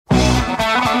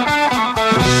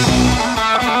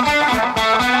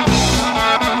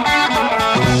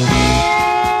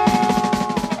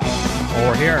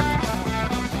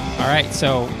right,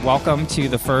 so welcome to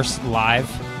the first live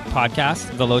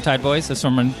podcast, the Low Tide Boys, a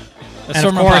swimmer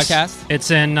podcast.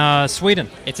 It's in Sweden.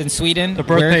 It's in Sweden. The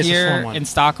birthplace We're here of Swim in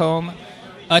Stockholm.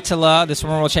 Ötillö, the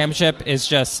Swimmer World Championship, is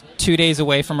just 2 days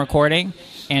away from recording.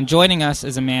 And joining us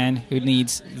is a man who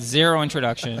needs zero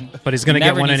introduction. But he's going to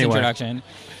get one anyway. Introduction.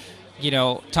 You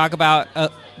know, talk about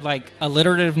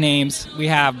alliterative names. We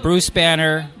have Bruce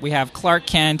Banner. We have Clark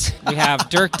Kent. We have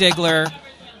Dirk Diggler.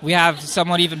 We have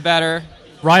someone even better.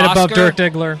 Right above Dirk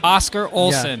Diggler. Oscar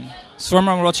Olsson,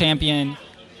 Swimmer World Champion,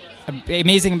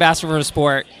 amazing ambassador for the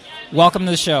sport. Welcome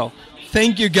to the show.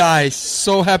 Thank you, guys.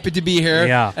 So happy to be here.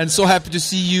 Yeah. And so happy to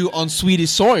see you on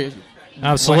Swedish soil.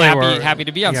 Absolutely. We're happy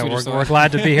to be on Swedish soil. We're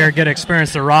glad to be here, get to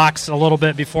experience the rocks a little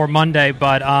bit before Monday.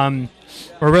 But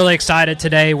we're really excited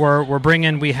today. We're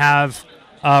going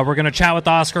to chat with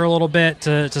Oscar a little bit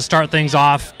to start things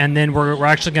off. And then we're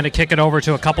actually going to kick it over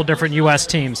to a couple different U.S.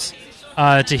 teams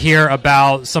to hear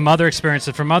about some other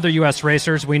experiences from other U.S.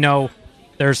 racers. We know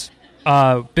there's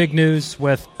big news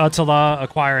with Ötillö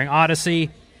acquiring Odyssey,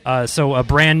 so a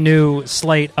brand new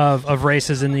slate of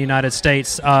races in the United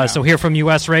States. So hear from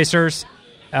U.S. racers,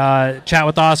 chat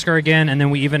with Oscar again, and then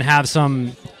we even have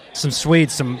some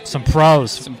Swedes, some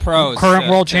pros. Some pros. Current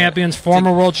world champions,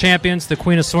 former world champions. The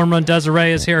Queen of Swimrun,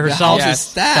 Desiree, is here herself. The house is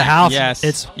stacked. The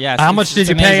house. Yes. How much did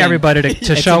you amazing. pay everybody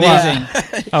to show amazing.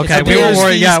 up? Okay, we won't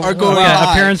worry.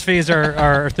 Appearance fees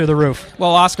are through the roof.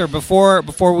 Well, Oscar, before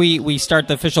we start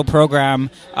the official program,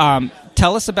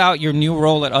 tell us about your new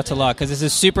role at Ötillö, because this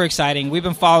is super exciting. We've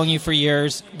been following you for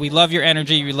years. We love your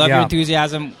energy. We love your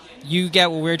enthusiasm. You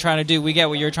get what we're trying to do. We get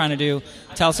what you're trying to do.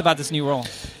 Tell us about this new role.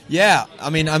 Yeah, I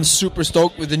mean, I'm super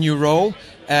stoked with the new role.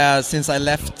 Since I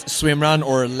left swimrun,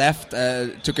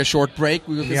 took a short break,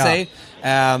 we could say,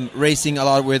 racing a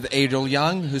lot with Adriel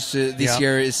Young, who's this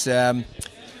year is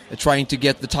trying to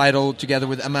get the title together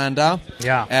with Amanda.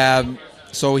 Yeah.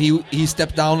 So he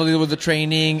stepped down a little with the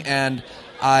training, and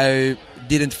I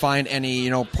didn't find any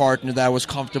partner that I was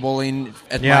comfortable in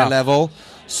at my level.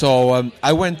 So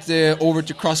I went over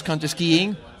to cross-country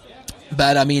skiing.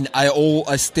 But I mean,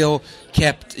 I still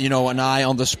kept an eye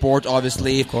on the sport.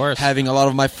 Obviously, of course, having a lot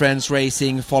of my friends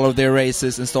racing, follow their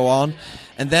races, and so on.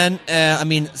 And then,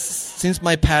 since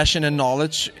my passion and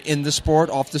knowledge in the sport,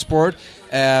 off the sport,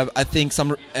 I think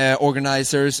some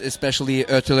organizers, especially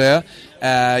Ötillö,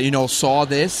 saw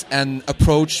this and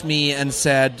approached me and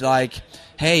said like,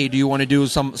 "Hey, do you want to do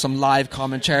some live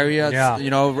commentary at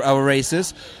our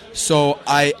races?" So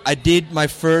I did my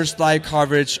first live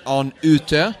coverage on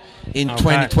Ötillö in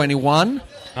 2021.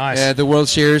 Nice. The World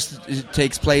Series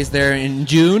takes place there in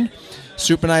June.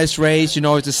 Super nice race.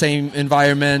 It's the same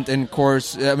environment and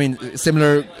course.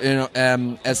 Similar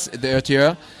as the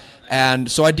Ötillö. And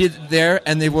so I did there,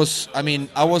 and it was.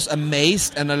 I was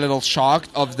amazed and a little shocked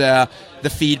of the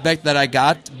feedback that I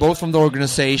got, both from the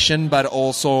organization, but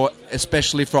also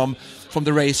especially from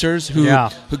the racers who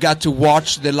got to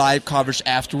watch the live coverage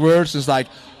afterwards. It's like,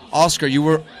 Oscar, you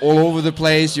were all over the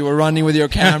place. You were running with your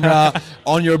camera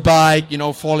on your bike,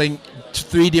 falling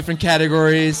 3 different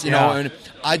categories, and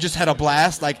I just had a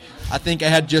blast. Like, I think I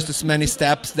had just as many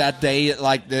steps that day,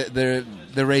 like the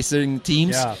racing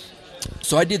teams. Yeah.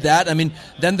 So I did that.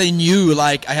 Then they knew,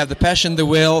 like, I have the passion, the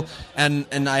will, and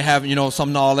I have,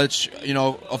 some knowledge,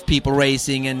 of people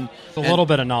racing and a little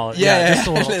bit of knowledge. Just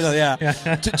a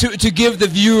little. to give the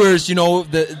viewers,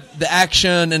 the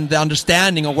action and the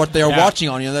understanding of what they are watching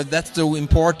on. That's so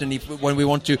important when we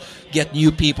want to get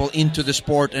new people into the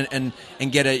sport and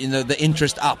get the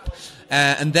interest up.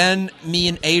 And then me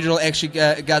and Adriel actually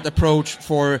got approached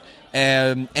for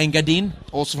Engadin,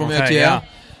 also from Ötillö. Yeah.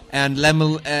 And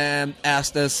Lemmel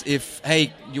asked us if,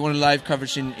 hey, you want a live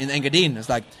coverage in Engadin? It's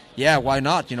like, yeah, why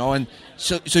not? And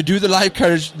so do the live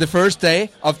coverage the first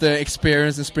day of the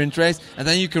experience and sprint race, and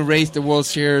then you can race the World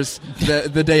Series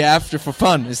the day after for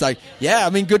fun. It's like,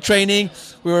 good training.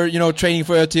 We were, training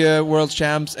for Ötillö World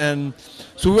Champs, and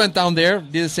so we went down there,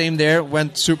 did the same there,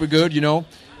 went super good.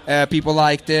 People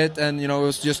liked it, and it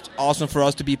was just awesome for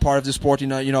us to be part of the sport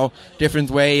in a different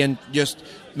way, and just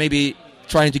maybe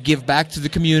trying to give back to the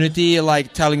community,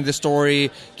 like telling the story,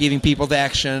 giving people the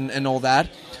action and all that.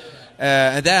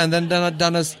 And then I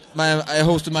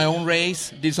hosted my own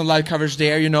race, did some live coverage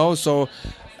there, so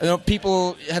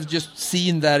people have just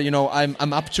seen that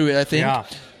I'm up to it, I think. Yeah.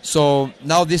 So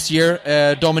now this year,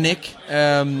 Dominic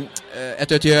at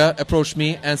Ötillö approached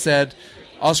me and said,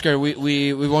 Oscar,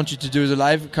 we want you to do the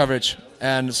live coverage.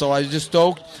 And so I was just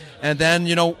stoked. And then,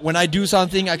 when I do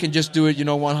something, I can just do it,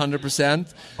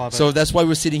 100%. So that's why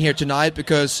we're sitting here tonight,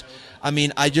 because,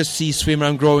 I just see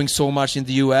swimrun growing so much in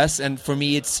the U.S. And for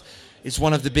me, it's it's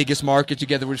one of the biggest markets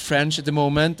together with French at the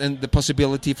moment, and the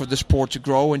possibility for the sport to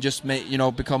grow and just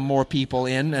become more people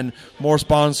in and more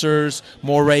sponsors,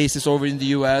 more races over in the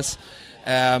US.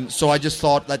 So I just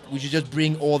thought that we should just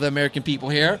bring all the American people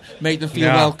here, make them feel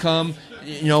welcome,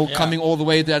 coming all the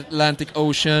way to the Atlantic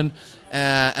Ocean,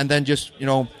 and then just,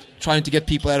 trying to get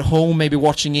people at home, maybe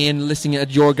watching in, listening at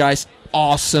your guys'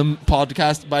 awesome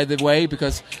podcast, by the way,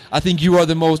 because I think you are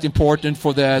the most important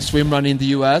for the swim run in the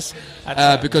US,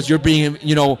 because you're bringing,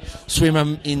 swim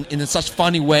run in such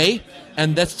funny way,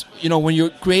 and that's, when you're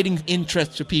creating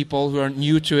interest to people who are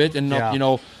new to it and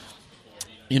not,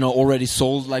 already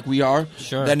sold like we are,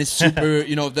 then it's super,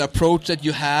 the approach that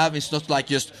you have is not like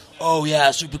just, oh yeah,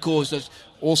 super cool, it's just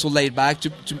also laid back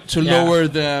to lower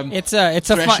the it's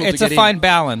a fine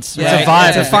balance, right? It's a vibe.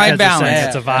 It's a fine balance.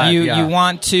 It's a vibe. You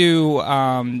want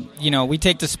to we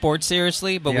take the sport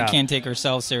seriously, but we can't take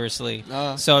ourselves seriously.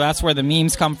 So that's where the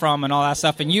memes come from and all that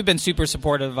stuff, and you've been super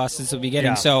supportive of us since the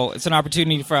beginning, so it's an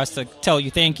opportunity for us to tell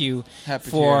you thank you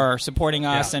for supporting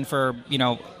us and for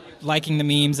liking the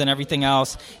memes and everything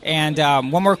else. And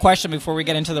one more question before we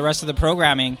get into the rest of the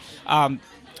programming.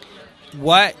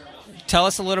 Tell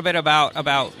us a little bit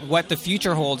about what the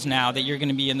future holds now that you're going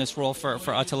to be in this role for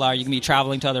Ötillö. Are you going to be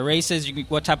traveling to other races?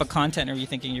 What type of content are you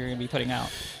thinking you're going to be putting out?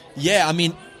 Yeah, I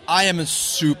mean, I am a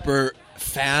super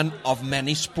fan of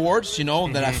many sports,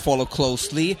 that I follow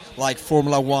closely, like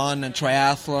Formula 1 and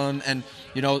triathlon and,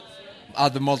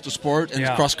 other multisport and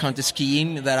cross-country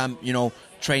skiing that I'm,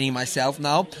 training myself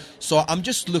now. So I'm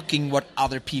just looking what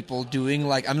other people doing.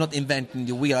 Like, I'm not inventing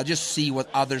the wheel. I just see what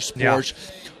other sports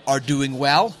are doing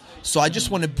well. So I just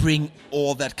want to bring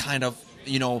all that kind of,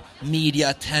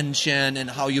 media attention and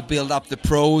how you build up the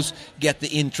pros, get the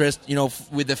interest,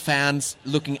 with the fans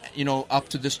looking, up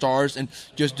to the stars and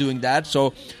just doing that.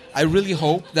 So I really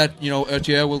hope that,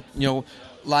 Ötillö will,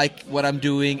 like what I'm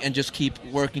doing and just keep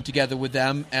working together with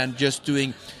them and just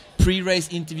doing pre-race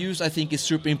interviews. I think is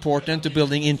super important to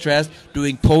building interest.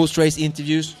 Doing post-race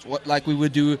interviews, like we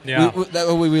would do,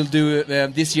 we will do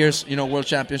this year's, World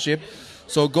Championship.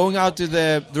 So going out to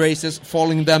the races,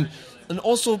 following them, and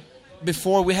also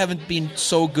before we haven't been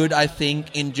so good, I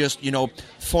think, in just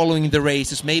following the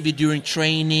races. Maybe during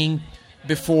training,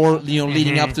 before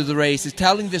leading up to the races,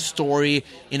 telling the story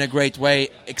in a great way.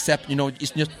 Except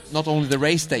it's not only the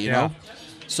race day, you know.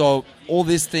 So all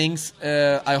these things,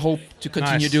 I hope to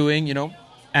continue doing.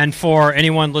 And for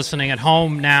anyone listening at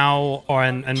home now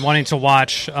and wanting to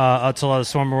watch Ötillö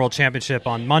Swim World Championship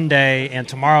on Monday and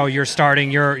tomorrow, you're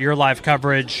starting your live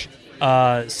coverage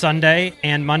Sunday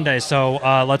and Monday. So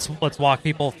let's walk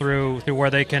people through where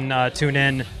they can tune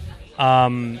in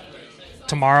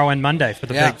tomorrow and Monday for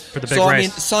the big race. I mean,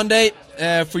 Sunday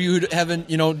for you who haven't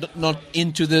not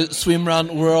into the swim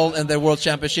run world and the World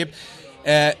Championship.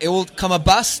 It will come a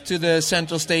bus to the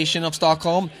central station of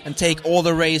Stockholm and take all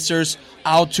the racers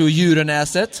out to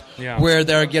Djurenäset, where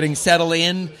they're getting settled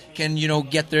in, can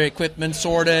get their equipment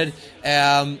sorted.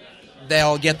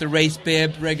 They'll get the race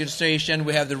bib registration.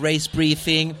 We have the race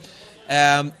briefing,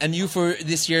 and for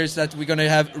this year is that we're going to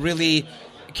have really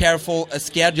careful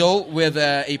schedule with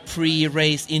a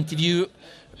pre-race interview.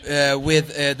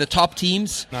 With the top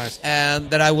teams,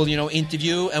 and that I will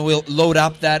interview, and we'll load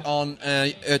up that on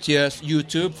Ötillö's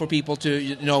YouTube for people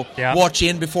to watch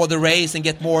in before the race and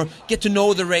get to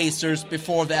know the racers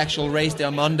before the actual race day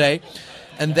on Monday.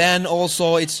 And then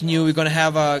also it's new, we're going to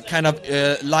have a kind of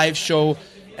live show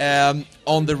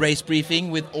on the race briefing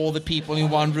with all the people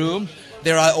in one room.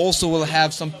 There I also will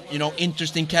have some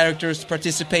interesting characters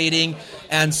participating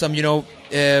and some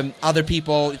other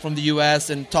people from the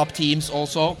US and top teams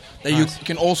also that you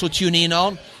can also tune in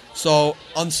on. So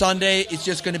on Sunday it's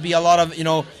just going to be a lot of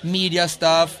media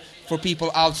stuff for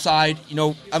people outside.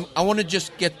 I want to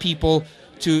just get people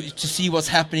to see what's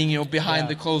happening behind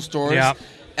the closed doors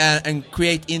and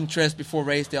create interest before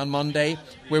race day on Monday,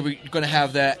 where we're going to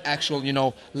have the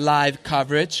actual live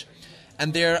coverage.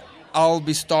 And there I'll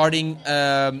be starting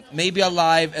maybe a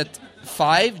live at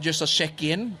 5, just a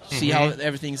check-in, see how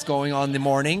everything's going on in the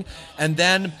morning. And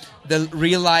then the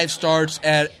real live starts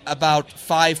at about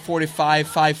 5:45,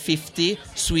 5:50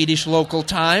 Swedish local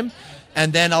time.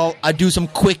 And then I do some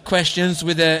quick questions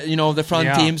with the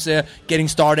front teams, getting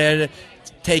started,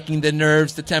 taking the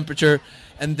nerves, the temperature.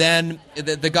 And then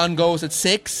the gun goes at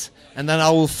 6, and then I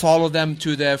will follow them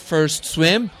to the first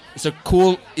swim.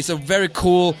 It's a very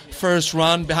cool first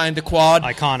run behind the quad.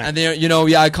 Iconic. And they're,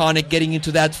 iconic. Getting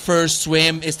into that first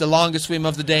swim. It's the longest swim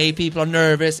of the day. People are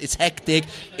nervous. It's hectic.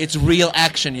 It's real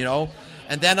action,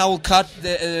 And then I will cut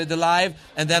the live,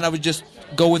 and then I will just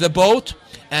go with a boat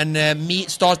and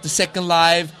start the second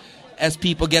live as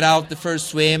people get out the first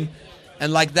swim.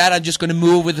 and like that, I'm just going to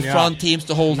move with the front teams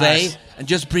the whole Nice. day and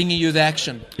just bringing you the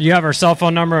action. You have our cell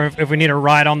phone number. If we need a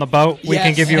ride on the boat, we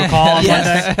can give you a call on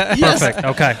Yes. Monday. Yes. Perfect.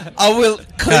 Okay. I will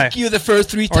click Okay. you the first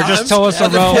 3 Or times. just tow us a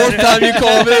and the row. 4th time you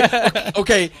call me.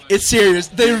 Okay, it's serious.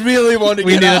 They really want to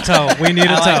We get need a out. tow. We need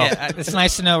a I tow. like it. It's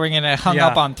nice to know we're going to hung Yeah.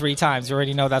 up on 3 times. We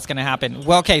already know that's going to happen.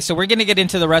 Well, okay, so we're going to get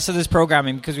into the rest of this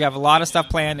programming because we have a lot of stuff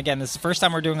planned. Again, this is the first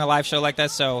time we're doing a live show like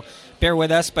this, so bear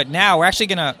with us. But now we're actually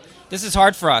going to – this is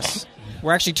hard for us.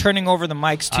 We're actually turning over the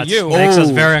mics to you. Makes us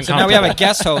very So now we uncomfortable. have a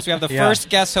guest host. We have the Yeah. first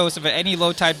guest host of any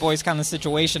Low Tide Boys kind of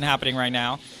situation happening right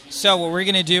now. So what we're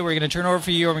going to do, we're going to turn over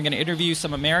for you, and we're going to interview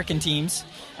some American teams,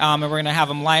 and we're going to have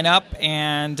them line up.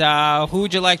 And who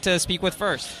would you like to speak with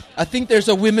first? I think there's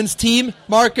a women's team.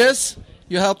 Marcus,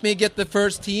 you help me get the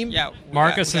first team? Yeah,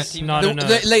 Marcus is not in a...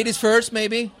 The ladies first,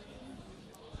 maybe?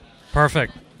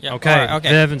 Perfect. Yeah, Okay. all right, okay.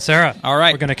 Viv and Sarah. All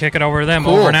right. We're going to kick it over to them.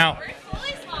 Cool. Over and out.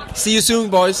 See you soon,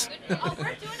 boys. Oh, we're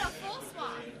doing a full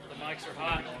swap. The mics are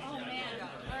hot. Oh, man.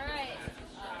 All right.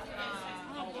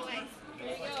 Oh, boy.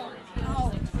 Here you go.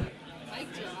 Oh.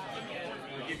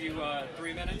 We'll give you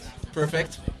 3 minutes.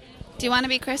 Perfect. Do you want to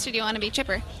be Chris or do you want to be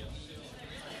Chipper?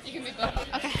 You can be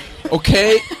both.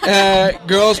 Okay. Okay,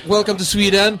 girls, welcome to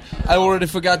Sweden. I already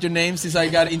forgot your names since I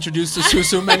got introduced to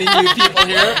so many new people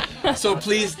here. So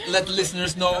please let the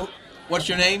listeners know what's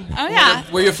your name. Oh, yeah.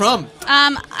 Where you're from.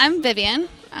 I'm Vivian.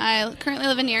 I currently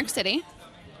live in New York City.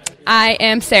 I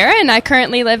am Sarah, and I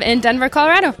currently live in Denver,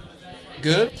 Colorado.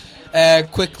 Good.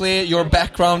 Quickly, your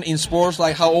background in sports.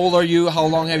 Like, how old are you? How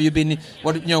long have you been?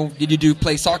 What did you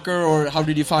play soccer, or how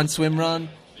did you find swim run?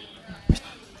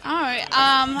 All right.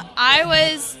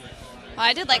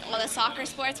 I did like all the soccer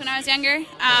sports when I was younger.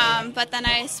 But then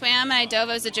I swam and I dove.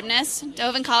 I was a gymnast.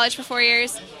 Dove in college for 4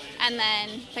 years, and then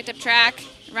picked up track,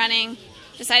 running.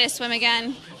 Decided to swim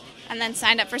again, and then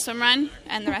signed up for swim run,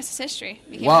 and the rest is history.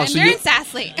 Became Wow, an so endurance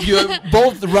athlete. You have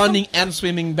both the running and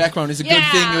swimming background. Is a good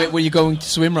Yeah. thing when you're going to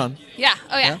swim run. Yeah.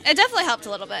 Oh yeah. It definitely helped a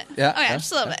little bit. Yeah, Oh yeah, yeah,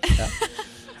 just a little bit.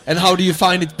 And how do you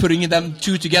find it putting them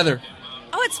two together?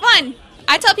 Oh, it's fun.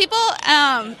 I tell people,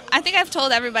 I think I've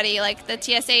told everybody, like the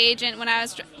TSA agent when I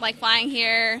was like flying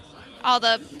here, all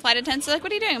the flight attendants are like,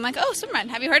 what are you doing? I'm like, oh, swim run.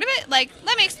 Have you heard of it? Like,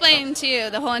 let me explain to you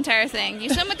the whole entire thing. You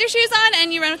swim with your shoes on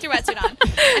and you run with your wetsuit on.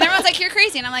 And everyone's like, you're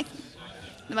crazy. And I'm like,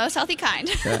 the most healthy kind.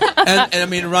 and I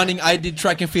mean, running, I did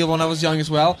track and field when I was young as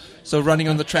well. So running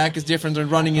on the track is different than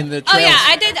running in the Oh trails. yeah,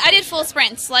 I did full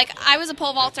sprints. Like I was a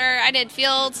pole vaulter. I did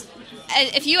fields.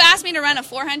 If you asked me to run a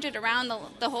 400 around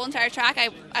the whole entire track,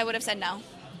 I would have said no.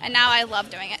 And now I love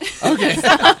doing it. Okay.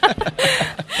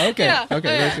 Okay. Yeah. Okay.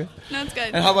 Oh, yeah. That's good. No, it's good.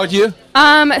 And how about you?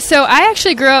 So I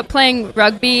actually grew up playing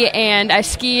rugby, and I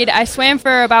skied. I swam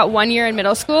for about 1 year in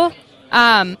middle school.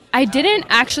 I didn't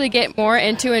actually get more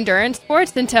into endurance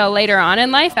sports until later on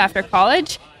in life after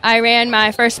college. I ran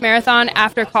my first marathon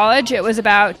after college. It was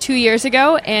about 2 years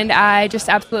ago, and I just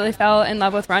absolutely fell in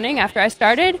love with running after I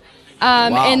started.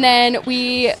 Wow. And then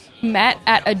we met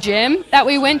at a gym that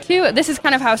we went to. This is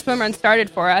kind of how swim run started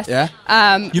for us. Yeah.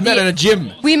 You met at a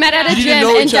gym. We met at a You gym didn't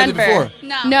know in each other Denver.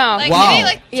 before? No. Like Wow. maybe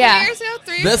like 2 Yeah. years ago,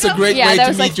 3 years That's ago. a great Yeah, way that to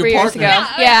was meet like your 3 years partner. ago.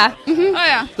 Yeah. Yeah. Mhm. Oh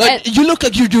yeah. Like, you look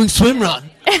like you're doing swim run.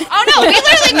 Oh no, we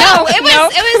literally No, it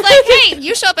was like, hey,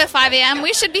 you show up at 5 a.m.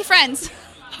 We should be friends.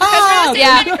 Ah,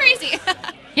 Yeah. Kind of crazy.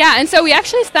 Yeah, and so we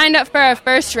actually signed up for our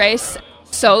first race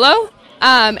solo,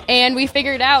 and we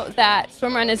figured out that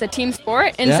swim run is a team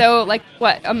sport. And Yeah. so, like,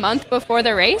 a month before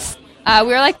the race, we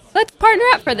were like, let's partner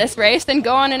up for this race and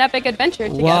go on an epic adventure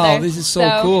together. Wow, this is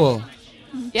so cool.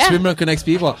 Yeah. Swim run connects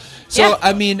people. So, Yeah.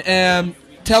 I mean,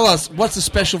 tell us, what's the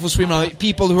special for swim run?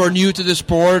 People who are new to the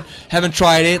sport, haven't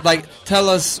tried it, like, tell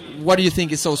us, what do you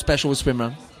think is so special with swim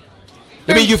run?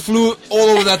 I mean, you flew all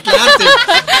over the Atlantic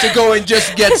to go and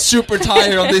just get super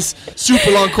tired on this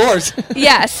super long course.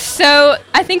 Yes, so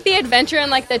I think the adventure and,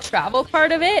 like, the travel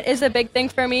part of it is a big thing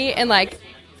for me, and, like,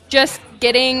 just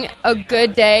getting a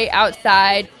good day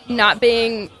outside, not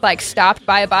being, like, stopped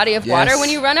by a body of water. Yes. When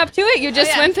you run up to it, you just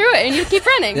yeah. swim through it, and you keep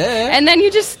running. Yeah. And then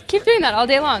you just keep doing that all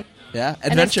day long. Yeah, And it's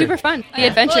adventure. super fun. The Yeah.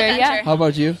 adventure, Full yeah. adventure. How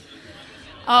about you?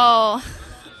 Oh,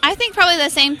 I think probably the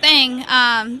same thing.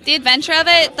 The adventure of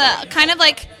it, the kind of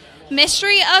like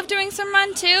mystery of doing swim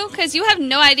run too, because you have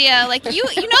no idea. Like you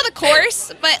know the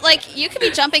course, but like you could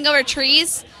be jumping over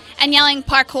trees and yelling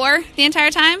parkour the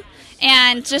entire time,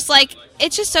 and just like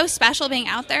it's just so special being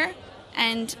out there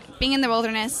and being in the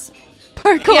wilderness.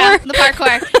 Parkour. Yeah, the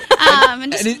parkour.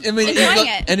 and just enjoying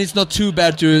it. And it's not too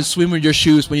bad to swim with your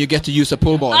shoes when you get to use a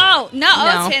pool ball. Oh no,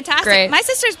 it's fantastic. Great. My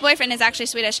sister's boyfriend is actually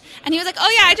Swedish, and he was like, "Oh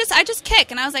yeah, I just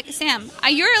kick," and I was like, "Sam,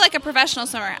 you're like a professional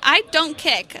swimmer. I don't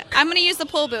kick. I'm going to use the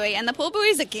pull buoy, and the pull buoy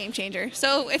is a game changer.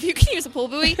 So if you can use a pull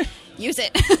buoy, use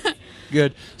it."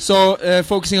 Good. So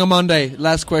focusing on Monday,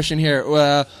 last question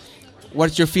here.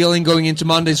 What's your feeling going into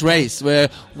Monday's race?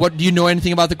 What do you know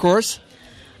anything about the course?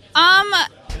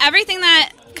 Everything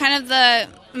that kind of the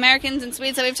Americans and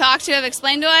Swedes that we've talked to have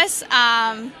explained to us.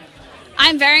 I'm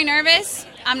very nervous.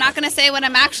 I'm not going to say what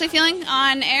I'm actually feeling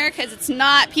on air because it's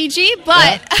not PG,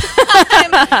 but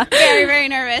I'm very, very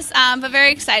nervous, but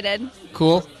very excited.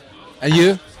 Cool. And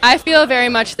you? I feel very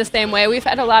much the same way. We've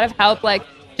had a lot of help, like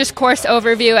just course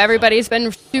overview. Everybody's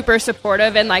been super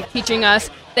supportive and like teaching us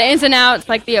the ins and outs,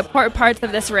 like the important parts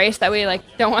of this race that we like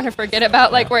don't want to forget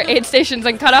about, like where aid stations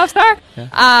and cutoffs are.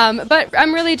 Yeah. But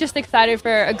I'm really just excited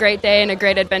for a great day and a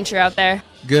great adventure out there.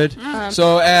 Good.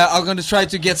 So I'm going to try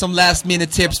to get some last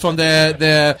minute tips from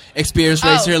the experience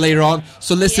race here later on.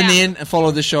 So listen in and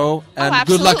follow the show. And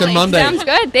good luck on Monday. Sounds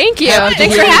good. Thank you. Happy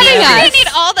Thanks for having us. We need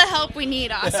all the help we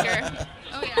need, Oscar.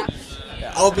 Oh yeah.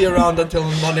 I'll be around until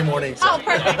Monday morning. So. Oh,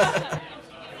 perfect.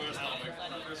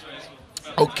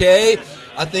 Okay.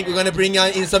 I think we're going to bring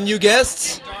in some new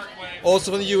guests.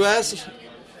 Also from the US.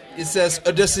 It says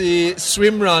Odyssey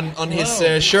Swim Run on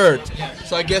his shirt.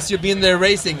 So I guess you've been there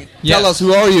racing. Yes. Tell us,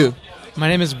 who are you? My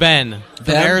name is Ben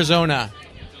from Arizona.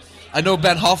 I know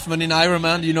Ben Hoffman in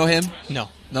Ironman. Do you know him? No.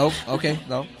 No? Okay,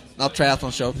 no. Not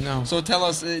triathlon show. No. So tell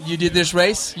us, you did this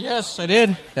race? Yes, I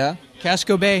did. Yeah?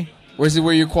 Casco Bay. Was it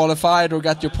where you qualified or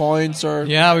got your points? Or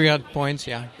Yeah, we got points,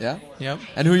 yeah. Yeah? Yep.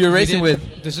 And who you're racing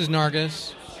with? This is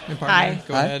Nargis, my partner. Hi.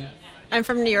 Go Hi. ahead. I'm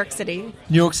from New York City.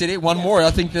 New York City? One more.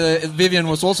 I think Vivian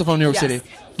was also from New York Yes. City.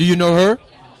 Do you know her?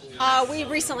 We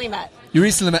recently met. You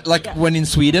recently met, like when in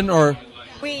Sweden or?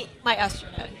 We met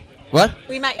yesterday. What?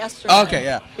 We met yesterday. Okay,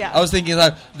 yeah. Yeah. I was thinking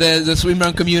that the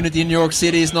swimrun community in New York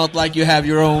City is not like you have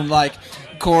your own like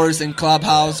course and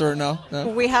clubhouse or no?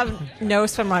 We have no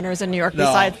swim runners in New York No.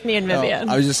 besides me and Vivian.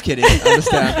 No, I was just kidding. I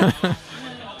understand.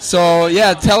 So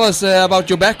yeah, tell us about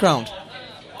your background.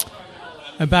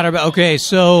 Okay,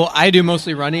 so I do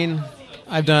mostly running.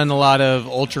 I've done a lot of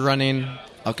ultra running.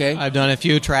 Okay. I've done a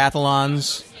few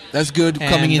triathlons. That's good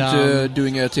coming And, into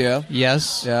doing Ötillö.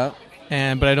 Yes. Yeah.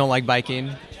 But I don't like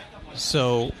biking.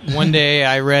 So one day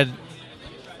I read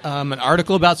an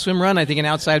article about swim run, I think in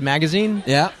Outside Magazine.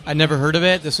 Yeah. I'd never heard of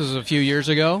it. This was a few years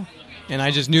ago. And I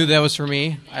just knew that was for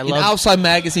me. In Outside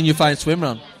Magazine you find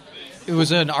swimrun. It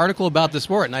was an article about the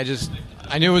sport, and I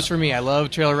knew it was for me. I love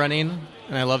trail running,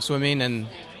 and I love swimming. And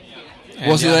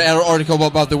was it an article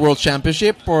about the World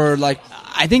Championship or like?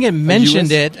 I think it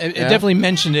mentioned US? it. It definitely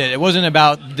mentioned it. It wasn't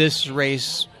about this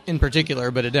race in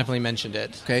particular, but it definitely mentioned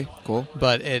it. Okay, cool.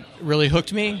 But it really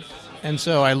hooked me, and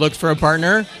so I looked for a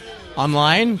partner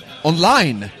online.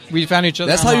 Online? We found each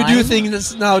other. That's online. how you do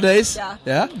things nowadays.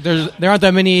 Yeah. There aren't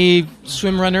that many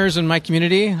swim runners in my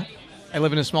community. I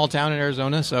live in a small town in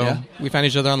Arizona, so we found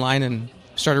each other online and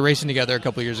started racing together a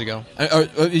couple of years ago.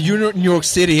 You're in New York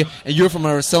City, and you're from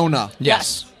Arizona.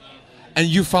 Yes. And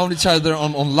you found each other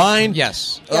online?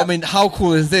 Yes. I mean, how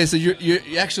cool is this? So you're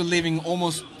actually living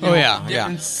almost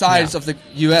different sides of the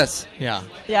U.S. Yeah.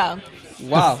 Yeah.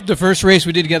 Wow. The first race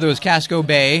we did together was Casco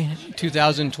Bay,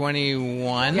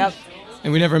 2021. Yep.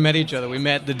 And we never met each other. We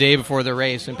met the day before the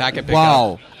race in Packet Pickup.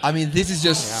 Wow. I mean, this is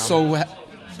just so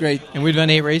great. And we've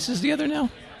done 8 races together now?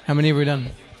 How many have we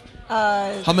done?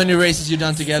 How many races you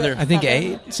done together? I think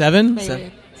 7. 8? 7?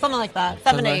 Maybe. Something like that.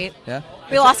 7, 8. Yeah.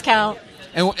 We lost count.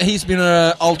 And he's been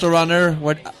an ultra runner.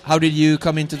 How did you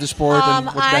come into the sport? And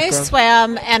what I background?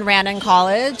 swam and ran in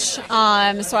college. So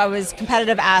I was a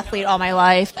competitive athlete all my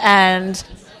life and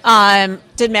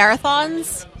did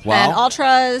marathons and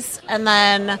ultras. And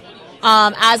then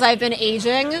as I've been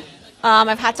aging,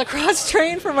 I've had to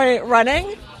cross-train for my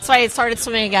running. So I started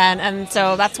swimming again. And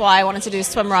so that's why I wanted to do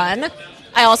swim run.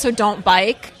 I also don't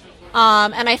bike.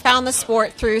 And I found the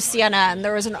sport through CNN.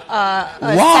 There was a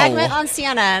segment on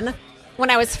CNN when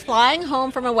I was flying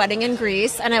home from a wedding in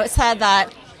Greece, and it said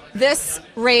that this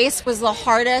race was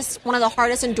one of the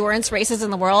hardest endurance races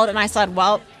in the world, and I said,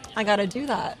 well, I got to do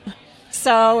that.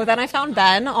 So then I found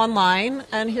Ben online,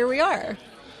 and here we are.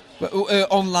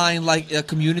 Online, like a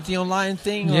community online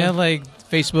thing? Or? Yeah, like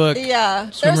Facebook,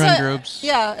 swim run groups.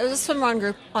 Yeah, it was a swim run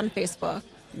group on Facebook.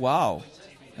 Wow.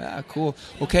 Yeah, cool.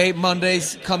 Okay,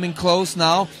 Monday's coming close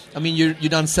now. I mean, you've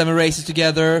done 7 races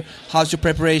together. How's your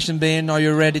preparation been? Are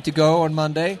you ready to go on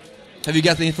Monday? Have you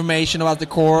got the information about the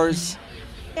course?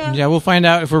 Yeah, we'll find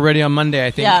out if we're ready on Monday,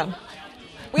 I think. Yeah.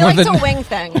 We like to wing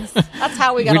things. That's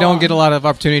how we get We don't along. get a lot of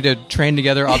opportunity to train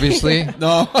together, obviously.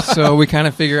 No. So we kind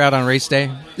of figure out on race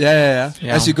day. Yeah.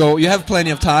 Yeah. As you go, you have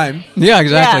plenty of time. Yeah,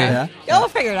 exactly. Yeah. You'll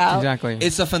figure it out. Exactly.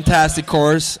 It's a fantastic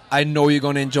course. I know you're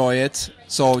going to enjoy it.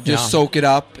 So just soak it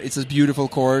up. It's a beautiful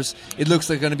course. It looks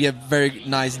like going to be a very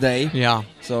nice day. Yeah.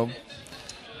 So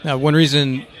Now, one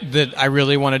reason that I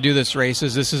really want to do this race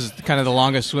is this is kind of the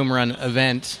longest swim run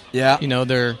event. Yeah. You know,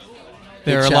 there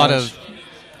are a lot of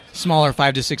smaller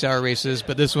 5 to 6 hour races,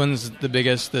 but this one's the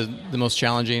biggest, the most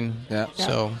challenging. Yeah.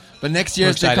 So, but next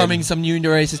year they're coming some new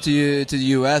races to the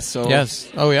US. So yes.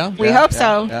 Oh yeah. We hope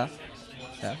so.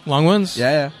 Yeah. Long ones.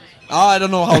 Yeah. Oh, I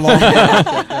don't know how long.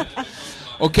 Yeah.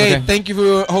 Okay, thank you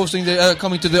for hosting the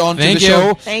coming to the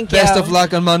show. Thank you. Best of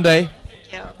luck on Monday.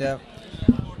 Thank you. Yeah.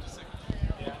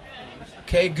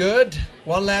 Okay, good.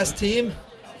 One last team.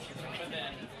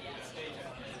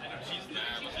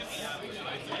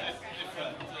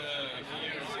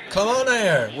 Come on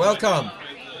here, welcome.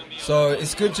 So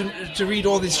it's good to read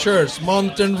all these shirts.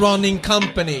 Mountain Running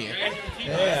Company.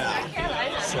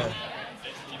 Yeah. So,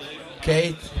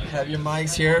 okay, have your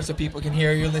mics here so people can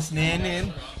hear you listening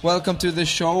in. Welcome to the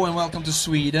show and welcome to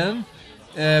Sweden.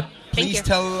 Please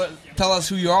tell us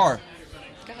who you are.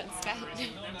 Go ahead, Scott.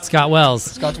 Scott Wells.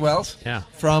 Scott Wells. Yeah.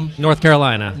 From North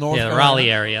Carolina. North the Carolina.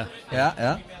 Raleigh area.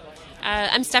 Yeah.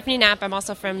 I'm Stephanie Knapp. I'm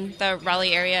also from the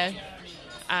Raleigh area.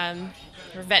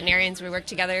 We're veterinarians. We work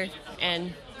together,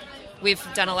 and we've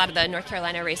done a lot of the North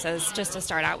Carolina races just to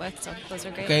start out with, so those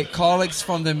are great. Okay, colleagues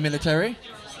from the military.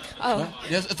 Oh. No?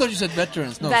 Yes, I thought you said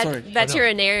veterans. No, sorry.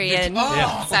 Veterinarian. Oh.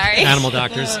 Yeah. Sorry. Animal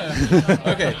doctors.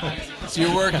 Okay, so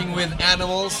you're working with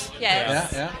animals.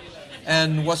 Yes. Yeah.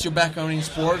 And what's your background in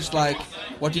sports? Like,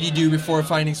 what did you do before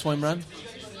finding swim run?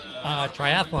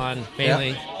 Triathlon,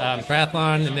 mainly.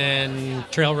 Triathlon and then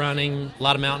trail running, a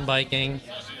lot of mountain biking,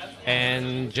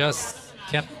 and just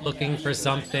kept looking for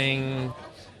something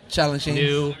challenging,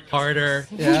 new, harder.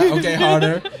 Yeah, okay,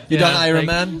 harder. You done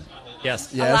Ironman? Like,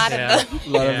 yes. A lot of them. A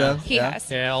lot of them. He has.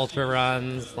 Yeah, ultra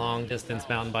runs, long distance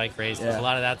mountain bike races, a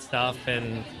lot of that stuff,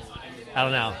 and I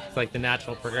don't know. It's like the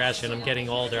natural progression. I'm getting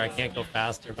older. I can't go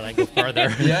faster, but I go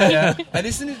farther. Yeah. And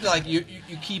isn't it like you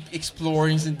keep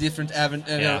exploring some different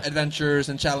adventures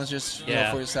and challenges for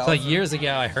yourself? So years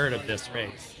ago, I heard of this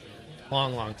race.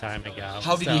 Long time ago.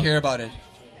 How did you hear about it?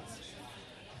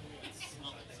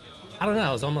 I don't know.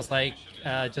 It was almost like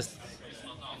just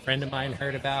a friend of mine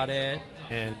heard about it,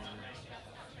 and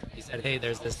he said, "Hey,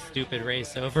 there's this stupid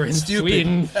race over in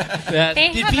Sweden." That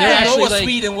did people know what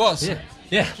Sweden was?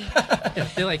 Yeah.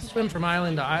 They like swim from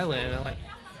island to island, and I'm like,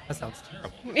 that sounds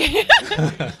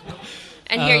terrible.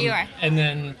 And here you are. And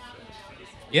then,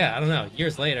 I don't know.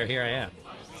 Years later, here I am.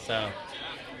 So.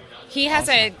 He has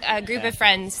a group of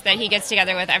friends that he gets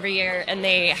together with every year, and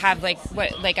they have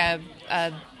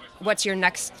a what's your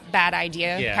next bad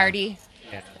idea party.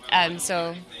 Yeah.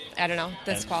 So I don't know,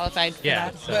 disqualified for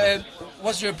that. So.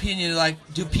 What's your opinion? Like,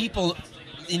 do people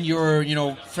in your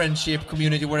friendship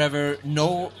community, whatever,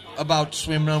 know about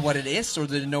swimrun, what it is, or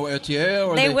do they know Ötillö?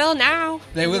 Or they will now.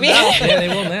 They will now. Yeah, they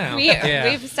will now.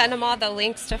 We've sent them all the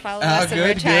links to follow us, and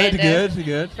we're trying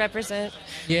to represent.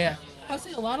 Yeah, I'll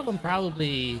say a lot of them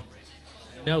probably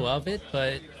know of it,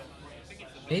 but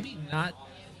maybe not.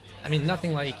 I mean,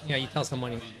 nothing like you tell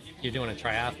someone you're doing a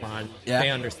triathlon,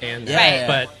 they understand that,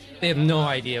 but they have no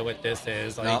idea what this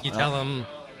is. Like you tell them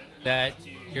that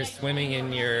you're swimming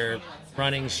in your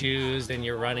running shoes and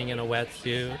you're running in a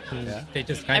wetsuit, and they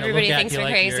just kind of look at you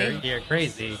like you're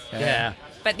crazy. Yeah.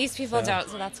 But these people don't,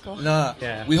 so that's cool. No,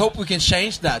 we hope we can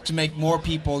change that to make more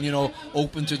people,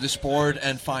 open to the sport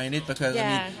and find it. Because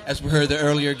I mean, as we heard the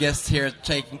earlier guests here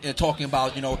talking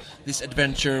about, this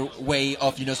adventure way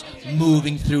of,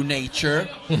 moving through nature.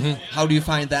 Mm-hmm. How do you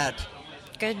find that?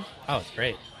 Good. Oh, it's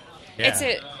great.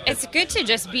 Yeah. It's good to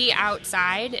just be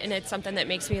outside, and it's something that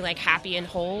makes me like happy and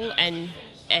whole. And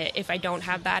if I don't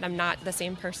have that, I'm not the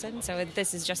same person. So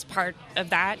this is just part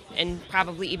of that, and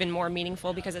probably even more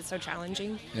meaningful because it's so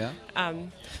challenging. Yeah.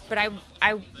 But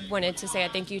I wanted to say a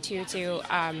thank you to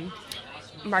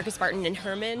Marcus Barton and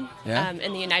Herman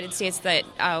in the United States that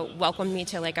welcomed me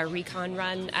to like a recon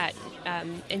run at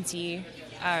NC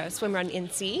swim run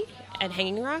NC at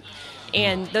Hanging Rock,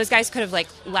 and those guys could have like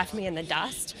left me in the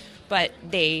dust, but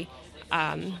they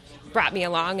brought me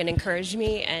along and encouraged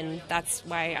me, and that's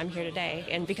why I'm here today.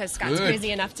 And because Scott's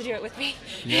crazy enough to do it with me.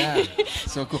 Yeah,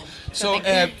 so cool. So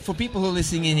for people who are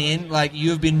listening in, like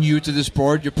you've been new to the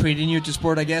sport, you're pretty new to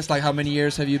sport, I guess. Like how many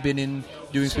years have you been in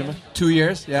doing swimrun? 2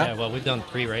 years, yeah? Yeah, well, we've done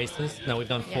 3 races. No, we've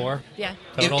done 4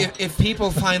 total. If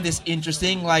people find this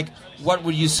interesting, like what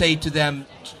would you say to them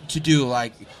to do?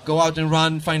 Like go out and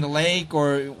run, find a lake,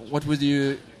 or what would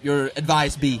your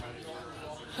advice be?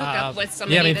 Hook up with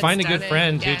somebody find a that's good done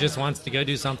friend it. who just wants to go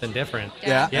do something different.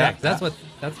 Yeah. That's what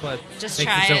Just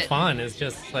makes try it so it. fun. Is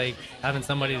just like having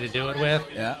somebody to do it with.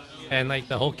 Yeah. And like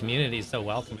the whole community is so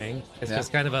welcoming. It's Yeah.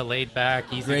 just kind of a laid back,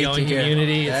 Great easygoing to hear.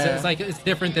 community. Yeah. It's like it's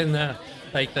different than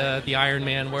the Iron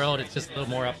Man world. It's just a little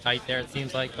more uptight there, it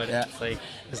seems like, but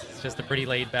it's just a pretty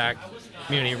laid back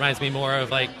community. It reminds me more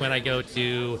of like when I go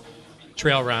to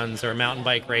trail runs or mountain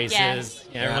bike races. Yes.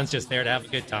 Everyone's just there to have a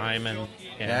good time and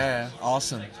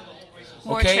Awesome.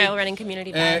 More trail running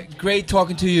community vibe. Great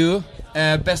talking to you.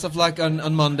 Best of luck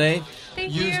on Monday.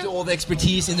 Thank Use you. all the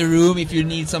expertise in the room if you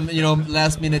need some,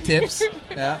 last minute tips.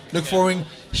 Look forward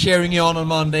to sharing you on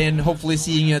Monday and hopefully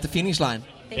seeing you at the finish line.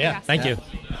 Thank you.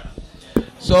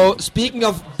 So speaking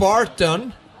of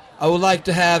Barton, I would like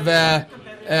to have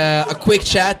a quick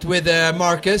chat with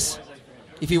Marcus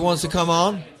if he wants to come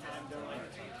on.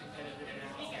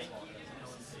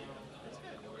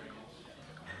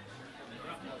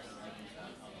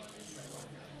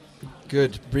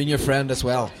 Good. Bring your friend as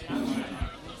well.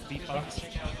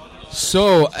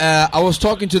 So I was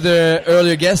talking to the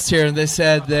earlier guests here, and they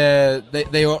said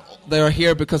they are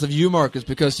here because of you, Marcus,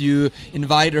 because you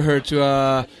invited her to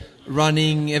a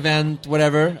running event,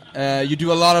 whatever. You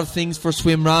do a lot of things for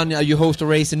swimrun. You host a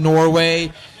race in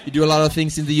Norway. You do a lot of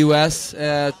things in the U.S.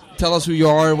 Tell us who you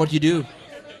are and what you do.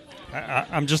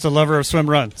 I'm just a lover of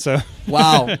swimrun. So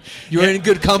wow, you're in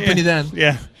good company then.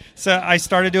 Yeah. So I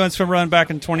started doing swimrun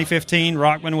back in 2015.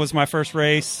 Rockman was my first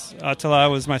race. Ötillö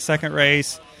was my second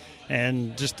race,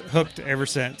 and just hooked ever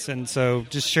since. And so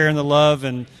just sharing the love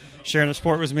and sharing the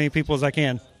sport with as many people as I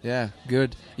can. Yeah,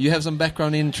 good. You have some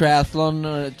background in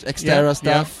triathlon, Xterra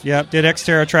stuff? Yeah, did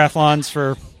Xterra triathlons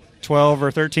for 12 or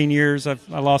 13 years. I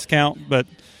lost count, but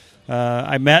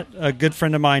I met a good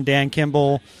friend of mine, Dan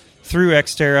Kimball, through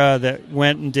Xterra that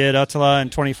went and did Ötillö in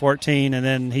 2014, and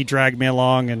then he dragged me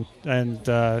along and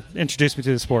introduced me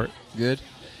to the sport. Good.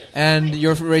 And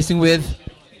you're racing with?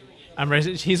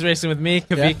 He's racing with me,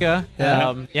 Kavika.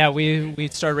 Yeah. We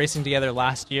started racing together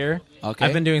last year. Okay.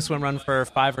 I've been doing swimrun for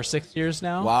 5 or 6 years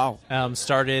now. Wow.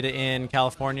 Started in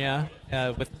California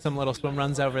with some little swim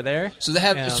runs over there. So they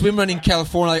have swimrun in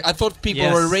California. I thought people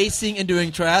were racing and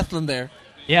doing triathlon there.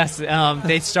 Yes,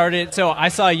 they started. So I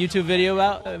saw a YouTube video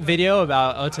about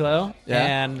Ötillö,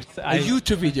 and a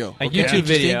YouTube video. A YouTube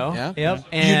video. Yeah. Yep.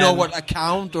 And you know what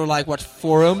account or like what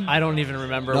forum? I don't even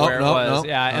remember where it was.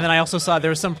 And then I also saw there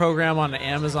was some program on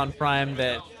Amazon Prime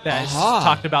that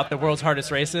talked about the world's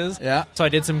hardest races. Yeah. So I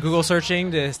did some Google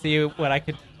searching to see what I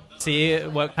could see,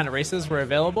 what kind of races were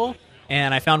available,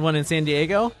 and I found one in San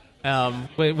Diego.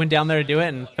 Went down there to do it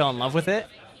and fell in love with it.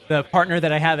 The partner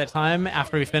that I had at the time,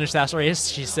 after we finished that race,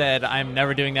 she said, "I'm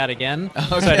never doing that again." Okay.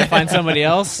 So I had to find somebody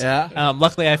else.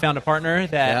 Luckily, I found a partner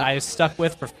that I stuck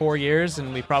with for 4 years,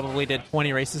 and we probably did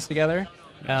 20 races together.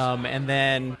 And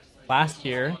then last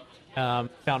year,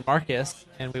 found Marcus,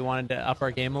 and we wanted to up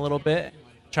our game a little bit,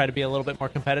 try to be a little bit more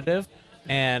competitive,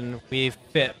 and we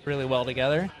fit really well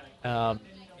together.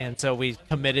 And so we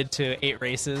committed to 8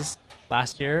 races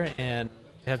last year, and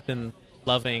have been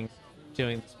loving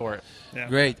doing the sport. Yeah.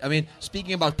 Great. I mean,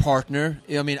 speaking about partner,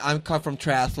 I mean, I'm come from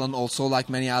triathlon also, like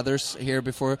many others here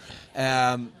before.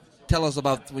 Tell us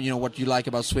about what you like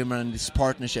about swimmer and this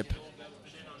partnership.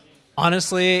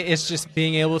 Honestly, it's just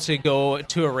being able to go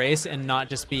to a race and not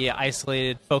just be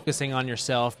isolated, focusing on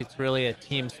yourself. It's really a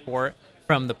team sport,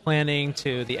 from the planning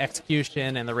to the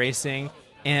execution and the racing.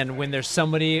 And when there's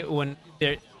somebody,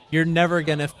 you're never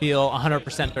going to feel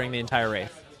 100% during the entire race.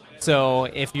 So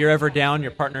if you're ever down,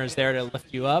 your partner is there to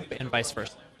lift you up, and vice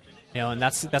versa. And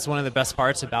that's one of the best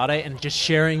parts about it, and just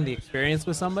sharing the experience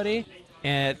with somebody,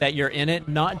 and that you're in it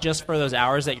not just for those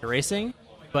hours that you're racing,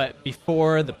 but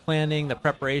before the planning, the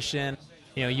preparation.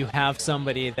 You have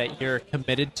somebody that you're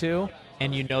committed to,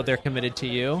 and they're committed to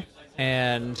you,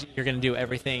 and you're going to do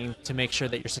everything to make sure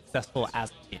that you're successful as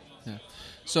a team. Yeah.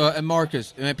 So,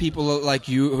 Marcus, people like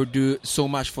you who do so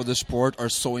much for the sport are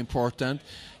so important.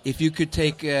 If you could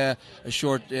take a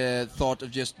short thought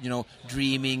of just,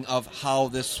 dreaming of how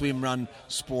the swimrun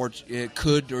sport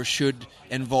could or should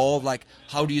evolve, like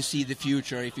how do you see the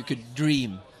future if you could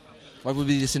dream? What would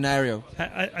be the scenario?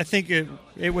 I think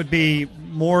it would be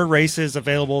more races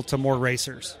available to more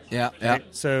racers. Yeah. Right?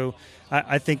 So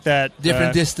I think that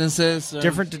different distances.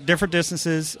 Different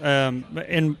distances.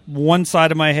 In one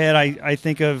side of my head, I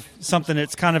think of something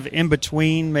that's kind of in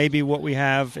between maybe what we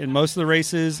have in most of the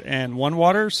races and one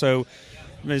water. So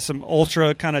maybe some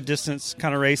ultra kind of distance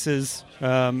kind of races.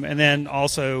 And then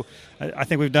also, I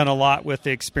think we've done a lot with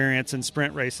the experience in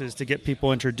sprint races to get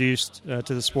people introduced to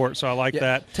the sport. So I like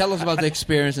that. Tell us about the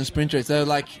experience in sprint races. They're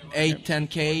like 8,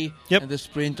 10K, and the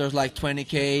sprinters like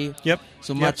 20K. Yep.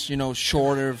 So much,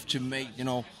 shorter to make,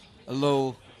 a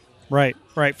low. Right.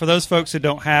 For those folks who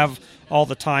don't have all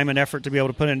the time and effort to be able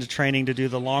to put into training to do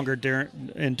the longer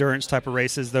endurance type of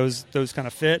races, those kind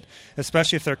of fit,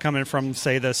 especially if they're coming from,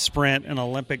 say, the sprint and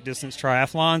Olympic distance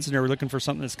triathlons, and they're looking for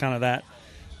something that's kind of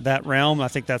that realm. I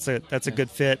think that's a good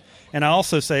fit. And I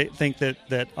also think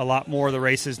that a lot more of the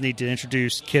races need to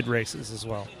introduce kid races as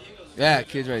well. Yeah,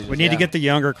 kid races. We need to get the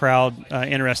younger crowd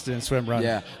interested in swim run.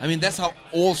 Yeah, I mean that's how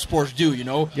all sports do.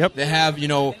 Yep. They have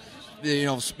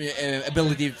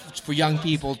ability for young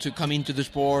people to come into the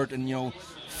sport and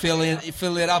fill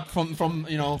it up from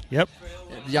Yep.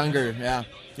 Younger. Yeah.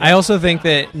 I also think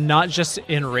that not just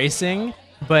in racing,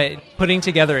 but putting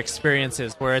together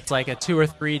experiences where it's like a 2 or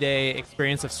 3 day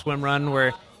experience of swim run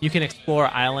where you can explore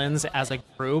islands as a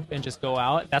group and just go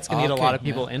out. That's going to get a lot of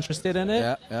people interested in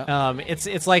it. Yeah.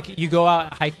 It's like you go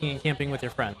out hiking and camping with your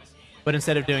friends, but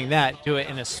instead of doing that, do it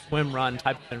in a swim run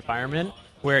type of environment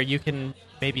where you can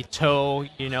maybe tow,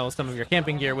 some of your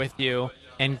camping gear with you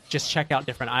and just check out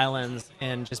different islands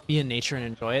and just be in nature and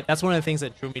enjoy it. That's one of the things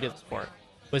that drew me to the sport,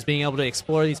 was being able to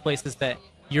explore these places that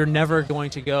you're never going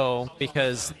to go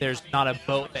because there's not a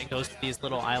boat that goes to these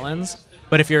little islands.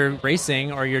 But if you're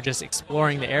racing or you're just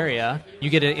exploring the area, you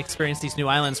get to experience these new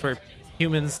islands where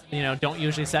humans, don't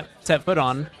usually set foot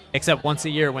on, except once a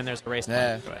year when there's a race.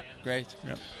 Yeah, great.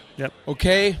 Yep.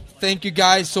 Okay, thank you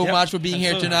guys so much for being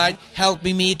here tonight,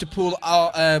 helping me to pull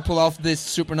off this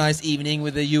super nice evening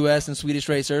with the US and Swedish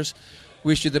racers.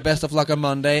 Wish you the best of luck on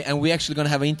Monday, and we're actually going to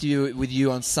have an interview with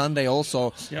you on Sunday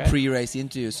also, pre-race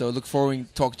interview. So look forward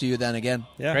to talk to you then again.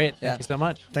 Yeah. Great, thank you so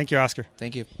much. Thank you, Oscar.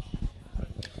 Thank you.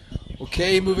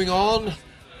 Okay, moving on.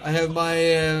 I have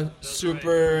my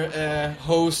super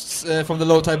hosts from the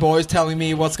Low Tide Boys telling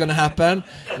me what's going to happen,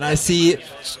 and I see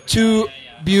 2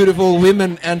 beautiful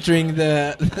women entering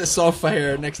the sofa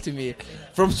here next to me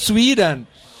from Sweden.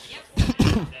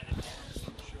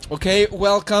 Okay,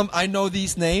 welcome. I know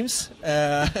these names.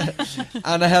 Anna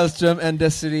Hellström and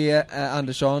Desiree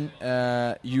Andersson.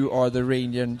 You are the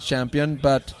Radian champion,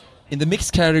 but in the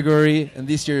mixed category, and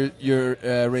this year you're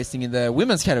racing in the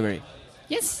women's category.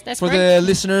 Yes, that's For correct. the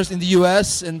listeners in the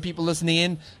US and people listening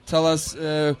in, tell us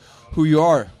who you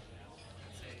are.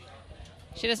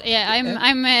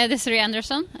 I'm Desiree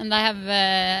Andersson, and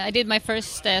I did my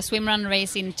first swim run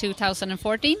race in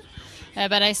 2014,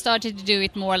 but I started to do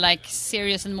it more like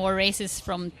serious and more races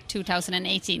from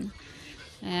 2018.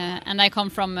 And I come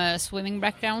from a swimming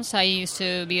background, so I used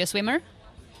to be a swimmer.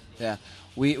 Yeah,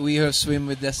 we have swim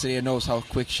with Desiree, knows how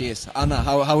quick she is. Anna,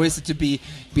 how is it to be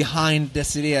behind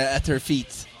Desiree at her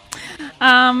feet?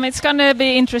 It's going to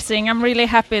be interesting. I'm really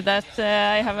happy that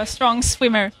I have a strong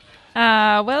swimmer.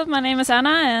 Well, my name is Anna,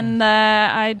 and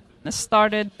I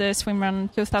started the swim run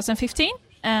 2015.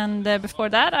 And before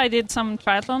that, I did some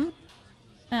triathlon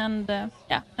and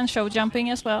show jumping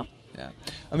as well. Yeah,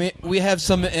 I mean, we have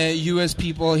some US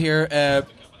people here.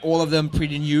 All of them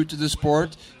pretty new to the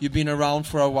sport. You've been around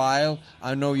for a while.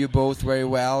 I know you both very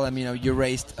well. I mean, you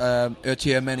raced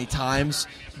Ötillö many times.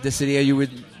 Desiree, you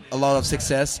with a lot of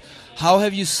success. How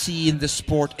have you seen the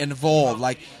sport evolve?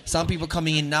 Like, some people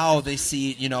coming in now, they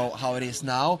see, how it is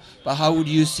now. But how would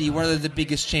you see, what are the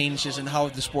biggest changes and how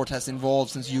the sport has evolved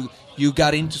since you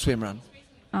got into swimrun?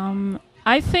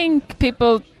 I think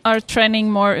people are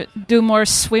do more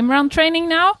swimrun training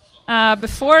now.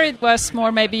 Before it was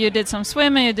more maybe you did some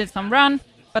swim and you did some run,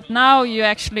 but now you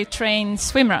actually train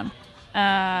swimrun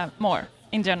more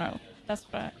in general. That's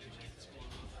right.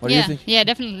 What do you think? Yeah,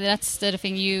 definitely. That's the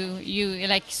thing. You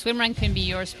like swimrun can be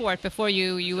your sport. Before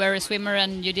you were a swimmer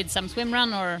and you did some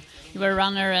swimrun, or you were a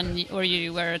runner or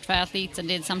you were a triathlete and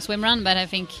did some swimrun. But I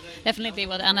think definitely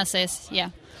what Anna says,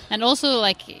 yeah. And also,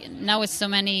 like, now it's so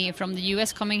many from the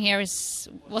US coming here.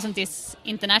 Wasn't this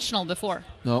international before?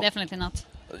 No, definitely not.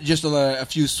 Just a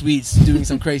few Swedes doing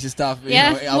some crazy stuff.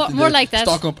 Out more like that.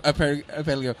 Stockholm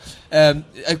arpeggio.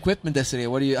 Equipment, Desiree.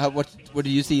 What do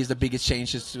you see as the biggest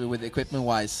changes with equipment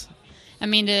wise? I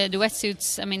mean, the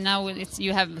wetsuits. I mean, now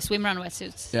you have swimrun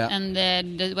wetsuits, and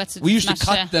the wetsuits. We used to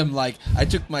cut them. Like I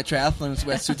took my triathlon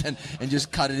wetsuit and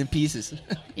just cut it in pieces.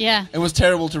 Yeah, it was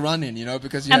terrible to run in,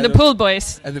 because you and had the pool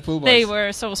boys. And the pool boys. They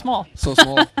were so small. So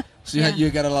small. So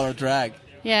you got a lot of drag.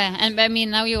 Yeah, and I mean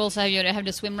now you also have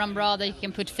the swimrun bra that you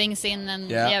can put things in,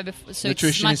 and so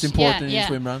nutrition is important in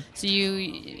swimrun. So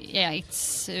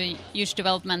it's a huge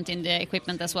development in the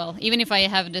equipment as well. Even if I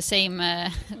have the same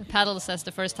paddles as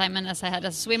the first time and as I had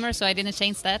as a swimmer, so I didn't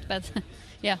change that. But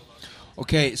yeah.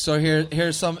 Okay, so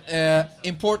here's some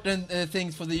important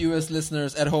things for the U.S.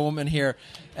 listeners at home and here.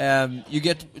 You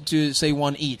get to say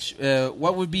one each.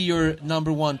 What would be your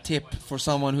number one tip for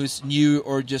someone who's new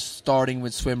or just starting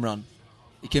with swimrun?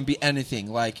 It can be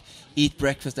anything, like eat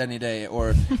breakfast any day,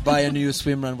 or buy a new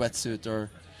swimrun wetsuit, or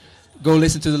go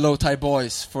listen to the Low Tide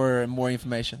Boys for more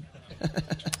information.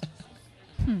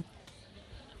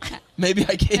 Maybe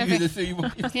I gave you the three.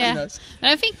 Yeah,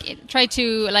 but I think try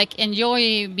to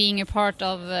enjoy being a part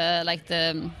of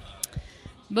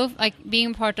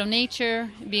being part of nature,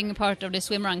 being a part of the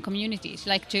swimrun communities.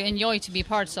 Like to enjoy to be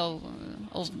parts of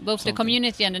both the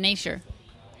community and the nature.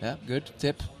 Yeah, good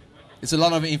tip. It's a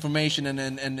lot of information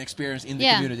and experience in the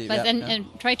community. But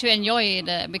and try to enjoy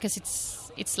it because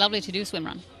it's lovely to do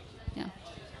swimrun. Yeah.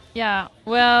 Yeah.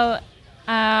 Well,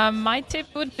 my tip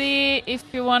would be if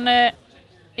you wanna,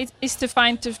 is to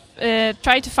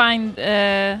try to find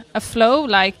a flow.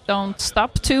 Like don't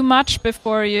stop too much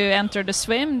before you enter the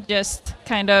swim. Just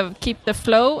kind of keep the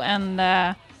flow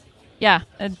and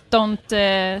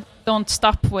don't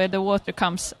stop where the water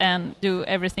comes and do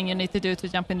everything you need to do to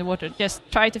jump in the water. Just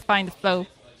try to find the flow.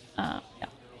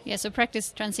 So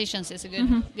practice transitions is a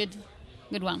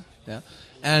good one. Yeah,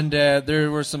 and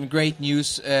there were some great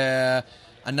news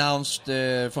announced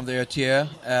from the Ötillö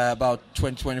about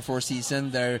 2024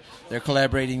 season. They're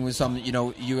collaborating with some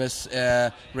U.S.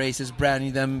 races,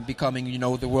 branding them, becoming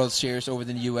the World Series over in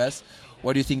the U.S.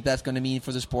 What do you think that's going to mean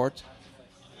for the sport?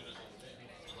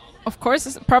 Of course,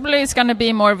 it's going to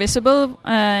be more visible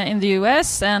in the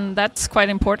US, and that's quite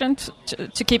important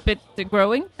to keep it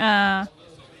growing.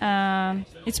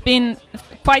 It's been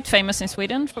quite famous in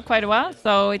Sweden for quite a while,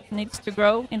 so it needs to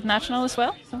grow international as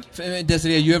well.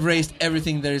 Desiree, you have raced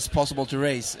everything that is possible to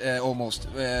race, almost.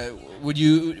 Would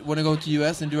you want to go to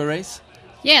US and do a race?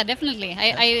 Yeah, definitely.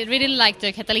 I really like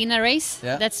the Catalina race.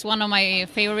 Yeah. That's one of my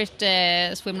favorite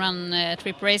swimrun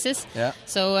trip races. Yeah.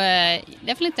 So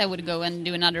definitely I would go and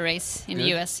do another race in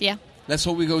the US. Yeah. Let's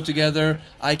hope we go together.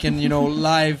 I can,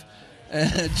 live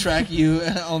track you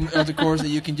on the course, that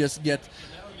you can just get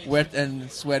wet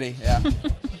and sweaty. Yeah.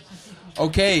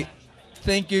 Okay.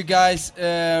 Thank you guys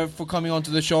for coming on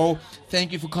to the show.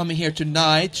 Thank you for coming here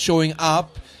tonight, showing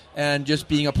up, and just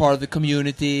being a part of the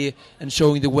community and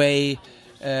showing the way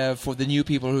for the new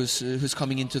people who's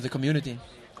coming into the community.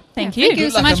 Thank you. Thank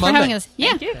you so much for having us.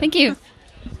 Yeah, thank you.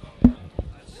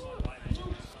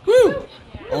 Woo!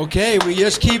 Okay, we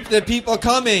just keep the people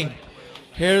coming.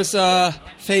 Here's a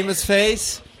famous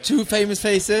face, two famous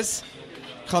faces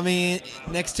coming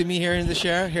next to me here in the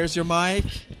chair. Here's your mic.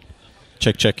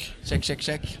 Check.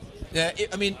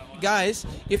 I mean, guys,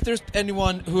 if there's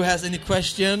anyone who has any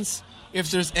questions,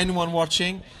 if there's anyone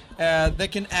watching, they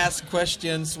can ask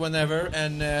questions whenever,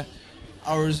 and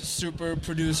our super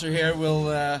producer here will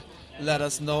let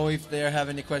us know if they have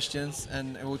any questions,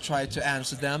 and we'll try to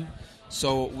answer them,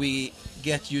 so we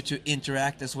get you to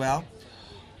interact as well.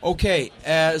 Okay,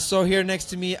 so here next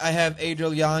to me I have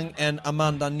Adriel Young and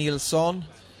Amanda Nilsson,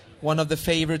 one of the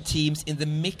favorite teams in the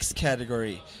mixed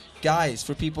category. Guys,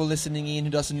 for people listening in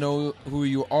who doesn't know who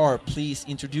you are, please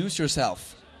introduce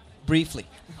yourself briefly.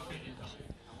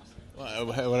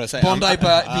 What do I say? Bondi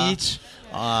Beach.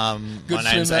 My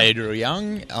name's Adriel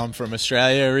Young. I'm from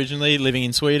Australia originally, living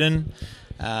in Sweden.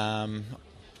 I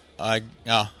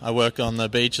worked on the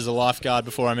beach as a lifeguard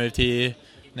before I moved here.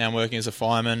 Now I'm working as a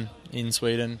fireman in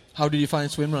Sweden. How did you find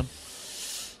swimrun?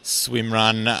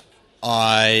 Swimrun,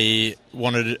 I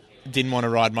didn't want to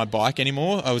ride my bike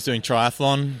anymore. I was doing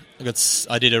triathlon.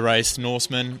 I did a race,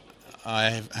 Norseman.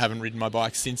 I haven't ridden my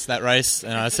bike since that race,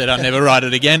 and I said I'd never ride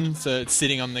it again. So it's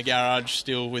sitting on the garage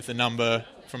still with the number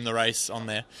from the race on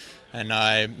there. And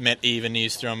I met Eva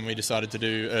Nyström. We decided to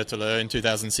do Ötillö in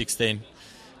 2016.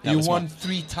 You won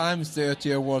 3 times the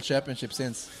Ötillö World Championship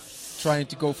since, trying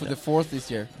to go for the 4th this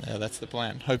year. Yeah, that's the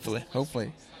plan, hopefully.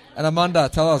 And Amanda,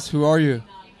 tell us, who are you?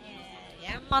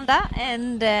 Yeah, Amanda,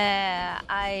 and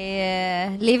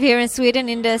I live here in Sweden,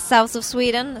 in the south of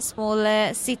Sweden, a small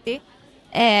city.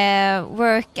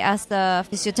 Work as a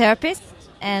physiotherapist,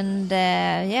 and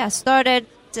started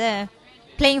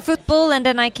playing football, and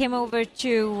then I came over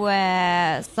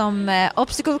to some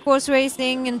obstacle course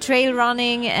racing and trail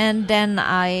running, and then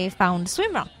I found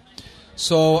swimrun.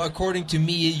 So, according to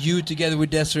me, you together with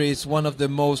Desiree is one of the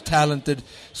most talented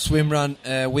swimrun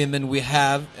women we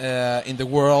have in the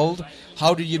world.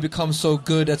 How did you become so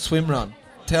good at swimrun?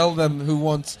 Tell them who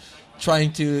wants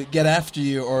trying to get after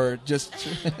you, or just...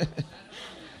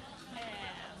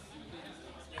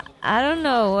 I don't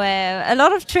know. A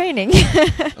lot of training.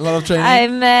 A lot of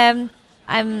training.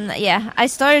 I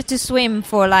started to swim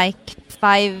for like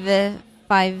 5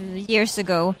 years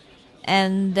ago,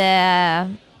 and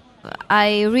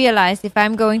I realized if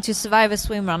I'm going to survive a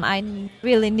swim run, I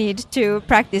really need to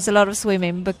practice a lot of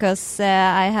swimming, because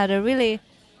I had a really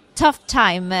tough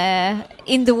time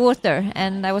in the water,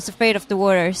 and I was afraid of the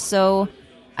water. So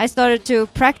I started to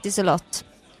practice a lot.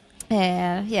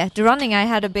 The running I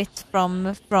had a bit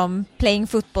from playing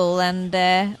football and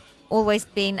always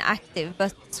being active,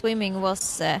 but swimming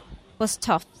was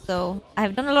tough. So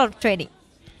I've done a lot of training.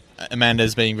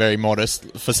 Amanda's being very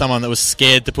modest for someone that was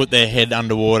scared to put their head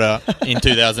underwater in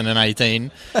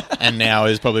 2018, and now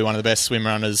is probably one of the best swim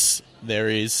runners there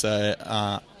is.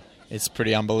 So it's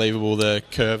pretty unbelievable, the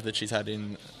curve that she's had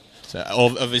in. So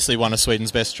obviously one of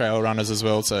Sweden's best trail runners as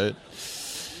well. So.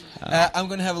 I'm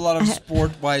going to have a lot of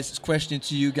sport-wise questions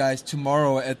to you guys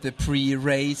tomorrow at the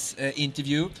pre-race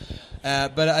interview.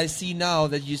 But I see now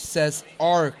that you says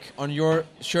ARC on your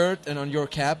shirt and on your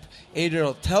cap.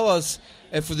 Adriel, tell us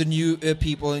for the new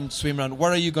people in swimrun,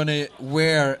 what are you going to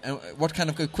wear and what kind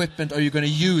of equipment are you going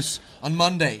to use on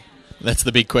Monday? That's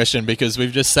the big question, because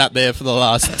we've just sat there for the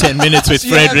last 10 minutes with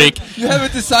Fredrik. You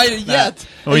haven't decided yet.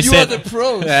 Well, you are the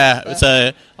pros. Yeah,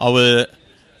 so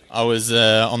I was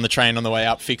on the train on the way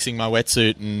up fixing my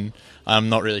wetsuit, and I'm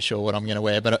not really sure what I'm going to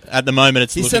wear. But at the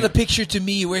moment, he sent a picture to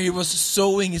me where he was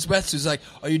sewing his wetsuit. He's like,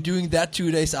 are you doing that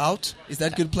 2 days out? Is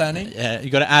that good planning? Yeah,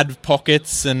 you got to add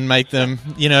pockets and make them,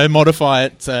 modify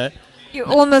it. You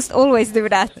almost always do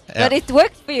that, but it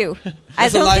worked for you. I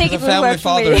don't think it will work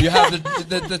for me. You have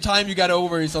the time you got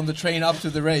over is on the train up to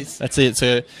the race. That's it.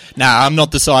 So, I'm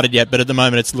not decided yet, but at the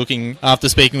moment it's looking, after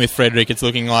speaking with Fredrik, it's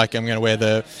looking like I'm going to wear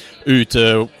the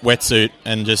Ötillö wetsuit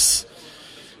and just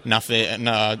nothing,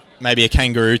 maybe a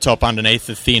kangaroo top underneath,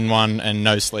 the thin one, and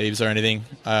no sleeves or anything.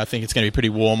 I think it's going to be pretty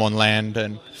warm on land,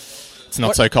 and it's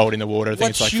not so cold in the water. I think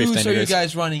it's like 15 degrees. What shoes are you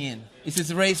guys running in? Is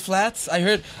it race flats? I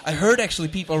heard actually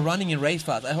people running in race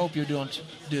flats. I hope you don't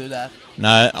do that.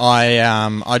 No,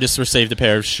 I just received a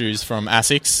pair of shoes from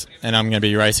Asics, and I'm going to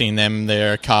be racing in them.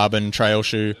 They're a carbon trail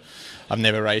shoe. I've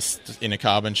never raced in a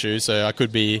carbon shoe, so I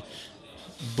could be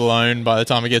blown by the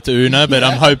time I get to Una, but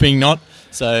I'm hoping not.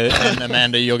 So, and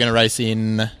Amanda, you're going to race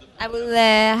in... I will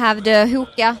have the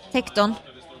Hoka Tecton.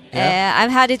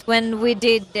 I've had it when we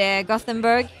did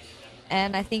Gothenburg,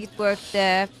 and I think it worked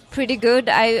pretty good.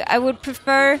 I would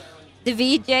prefer the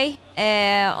VJ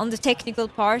on the technical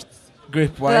parts.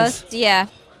 Grip-wise? But, yeah,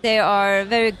 they are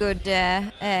very good.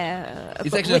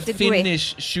 It's actually a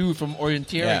Finnish shoe from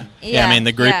orienteering. Yeah, I mean,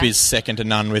 the grip is second to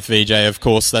none with VJ. Of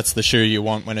course, that's the shoe you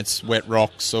want when it's wet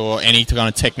rocks or any kind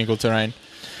of technical terrain.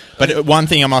 But one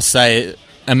thing I must say,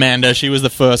 Amanda, she was the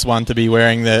first one to be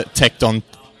wearing the Tecton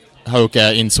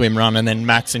Hoka in swimrun, and then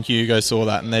Max and Hugo saw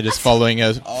that, and they're just following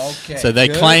her. Okay, so they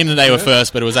claim that they were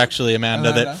first, but it was actually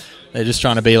Amanda. That they're just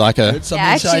trying to be like a...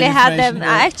 I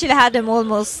actually had them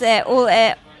almost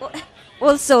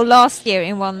also last year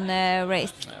in one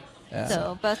race. Yeah.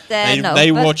 So, but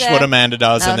they watch what Amanda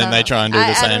does, and then they try and do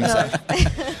the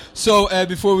same. So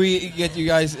before we get you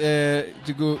guys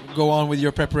to go on with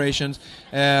your preparations,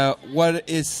 what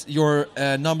is your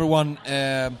number one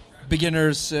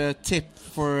beginner's tip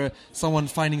for someone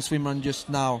finding swimrun just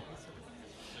now?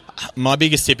 My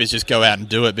biggest tip is just go out and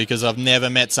do it, because I've never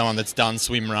met someone that's done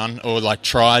swimrun or like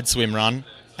tried swimrun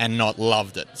and not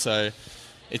loved it. So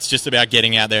it's just about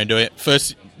getting out there and doing it.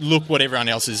 First, look what everyone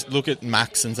else is. Look at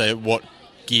Max and say what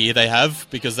gear they have,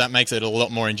 because that makes it a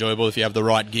lot more enjoyable if you have the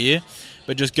right gear.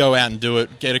 But just go out and do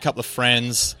it. Get a couple of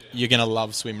friends. You're going to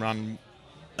love swimrun.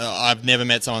 I've never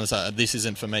met someone that's like, this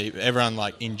isn't for me. Everyone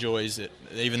enjoys it.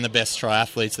 Even the best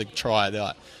triathletes that try, they're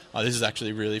like, oh, this is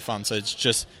actually really fun. So it's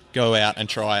just go out and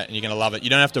try it, and you're going to love it. You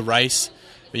don't have to race,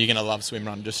 but you're going to love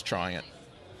swimrun just trying it.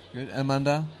 Good.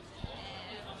 Amanda?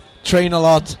 Train a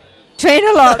lot. Train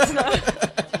a lot.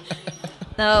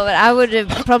 No, but I would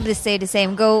probably say the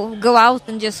same. Go out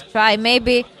and just try.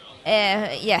 Maybe,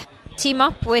 team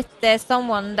up with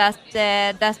someone that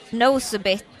knows a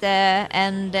bit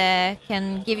and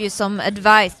can give you some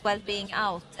advice while being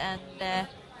out. And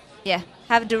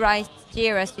have the right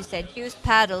gear, as you said. Use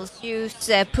paddles. Use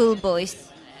pull buoys.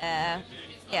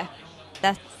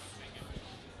 That's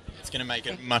going to make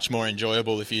it much more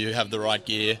enjoyable if you have the right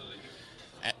gear.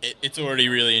 It's already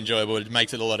really enjoyable. It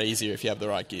makes it a lot easier if you have the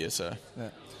right gear. So. Yeah.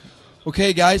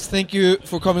 Okay, guys, thank you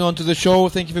for coming on to the show.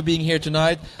 Thank you for being here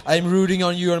tonight. I'm rooting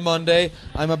on you on Monday.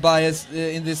 I'm a bias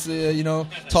in this,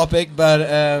 topic,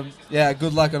 but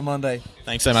good luck on Monday.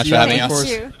 Thanks so much for having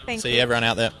us. Thank See you, everyone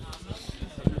out there.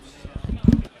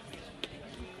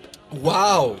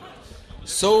 Wow,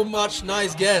 so much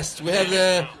nice guests.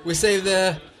 We saved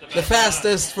the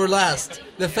fastest for last.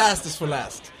 The fastest for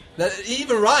last. That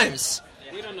even rhymes.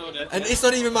 We don't know that. And it's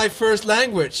not even my first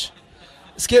language.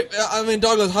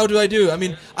 Douglas, how do I do? I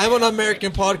mean, I'm on an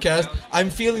American podcast.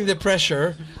 I'm feeling the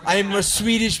pressure. I'm a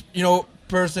Swedish,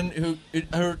 person who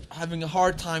having a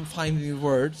hard time finding the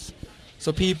words.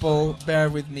 So people, bear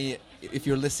with me if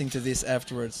you're listening to this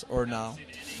afterwards or now.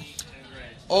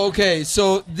 Okay,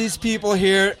 so these people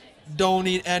here don't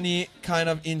need any kind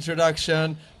of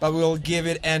introduction, but we'll give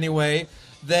it anyway.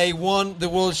 They won the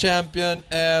World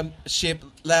Championship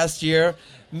last year,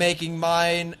 making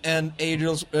mine and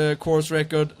Adriel's course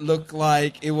record look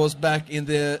like it was back in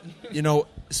the,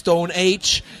 Stone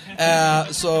Age.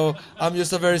 So I'm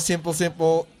just a very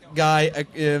simple guy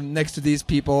next to these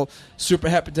people. Super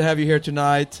happy to have you here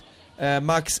tonight.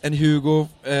 Max and Hugo,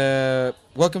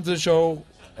 welcome to the show,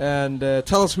 and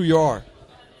tell us who you are.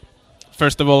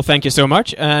 First of all, thank you so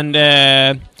much.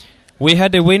 And we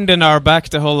had the wind in our back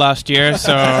the whole last year,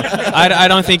 so I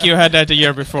don't think you had that the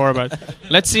year before. But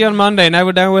let's see on Monday. Now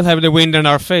we'll have the wind in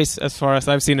our face, as far as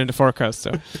I've seen in the forecast.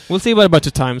 So we'll see what about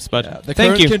the times. But the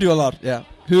thank you. Can do a lot. Yeah,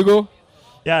 Hugo.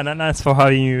 Yeah, nice for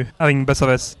having both of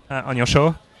us on your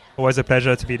show. Always a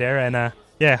pleasure to be there. And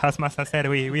as Massa said,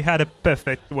 we had a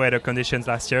perfect weather conditions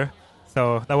last year,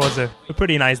 so that was a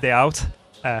pretty nice day out.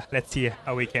 Let's see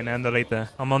how we can handle it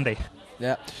on Monday.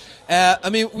 Yeah.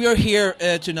 We are here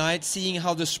tonight seeing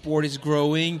how the sport is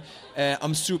growing.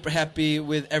 I'm super happy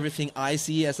with everything I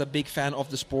see as a big fan of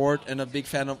the sport and a big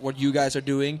fan of what you guys are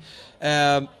doing.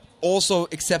 Also,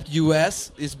 except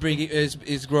US is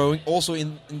growing. Also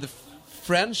in the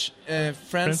France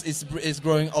is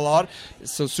growing a lot.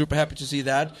 So super happy to see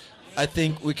that. I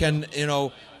think we can,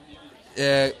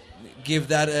 give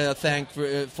that thank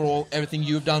for everything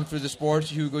you've done for the sport.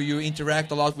 Hugo, you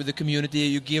interact a lot with the community.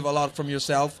 You give a lot from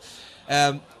yourself.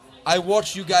 I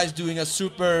watched you guys doing a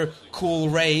super cool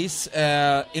race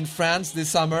in France this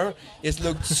summer. It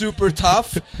looked super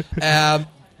tough.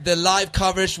 The live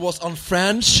coverage was on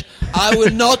French. I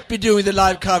will not be doing the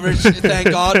live coverage,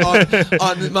 thank God,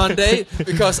 on Monday,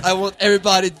 because I want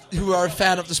everybody who are a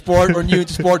fan of the sport or new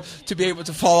to sport to be able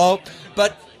to follow.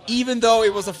 But even though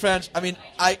it was a French,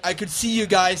 I could see you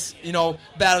guys,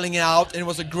 battling it out, and it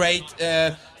was a great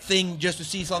thing just to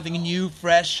see something new,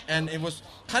 fresh, and it was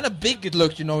kind of big it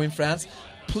looked, in France.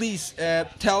 Please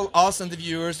tell us and the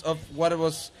viewers of what it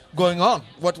was going on.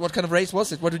 What kind of race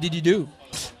was it? What did you do?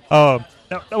 Oh,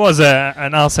 that was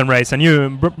an awesome race. A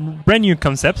brand new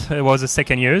concept. It was the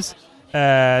second years.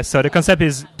 So the concept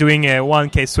is doing a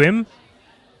 1K swim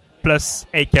plus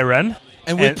 8K run.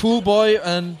 And with pool boy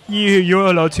and... You're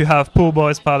allowed to have pool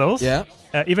boys paddles. Yeah.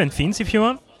 Even fins if you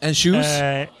want. And shoes?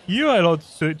 You're allowed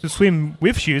to swim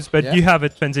with shoes, but you have a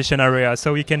transition area,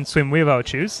 so you can swim without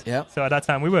shoes. Yeah. So at that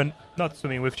time, we were not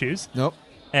swimming with shoes. Nope.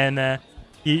 And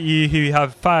you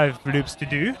have 5 loops to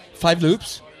do. 5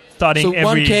 loops? Starting so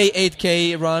every... 1K,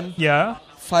 8K run? Yeah.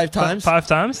 5 times? 5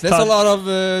 times. That's a lot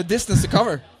of distance to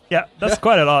cover. Yeah, that's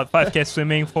quite a lot. 5K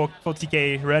swimming,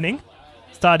 40K running.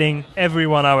 Starting every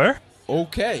 1 hour.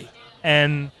 Okay.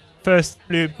 And first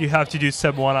loop, you have to do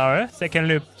sub 1 hour. Second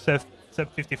loop, sub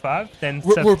 55. Then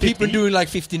were people doing like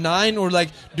 59 or like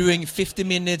doing 50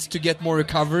 minutes to get more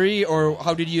recovery? Or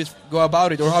how did you go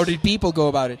about it? Or how did people go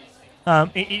about it?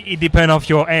 It depends on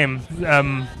your aim.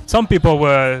 Some people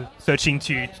were searching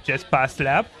to just pass the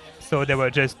lap. So they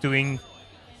were just doing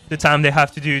the time they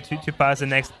have to do to pass the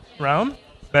next round.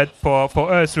 But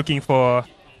for us, looking for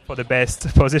the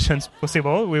best positions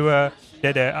possible, we were...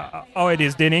 how it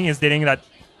is dealing that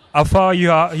how far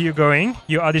you're going,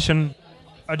 you're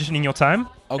auditioning your time,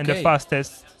 and the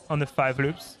fastest on the 5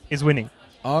 loops is winning.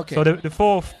 Okay. So the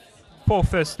four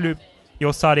first loop,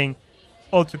 you're starting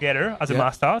all together as a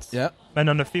mass start. Yeah. And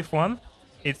on the 5th one,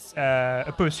 it's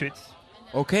a pursuit.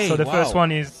 Okay. So the first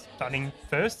one is starting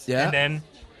first, and then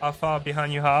how far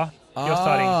behind you are, you're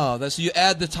starting. So you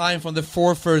add the time from the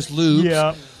 4 first loops.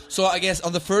 Yeah. So I guess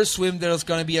on the first swim there's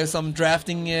going to be some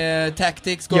drafting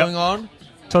tactics going on.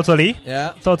 Totally.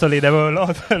 Yeah. Totally. There were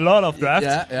a lot of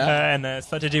drafts and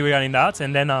strategy regarding that.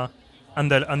 And then on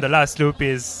the last loop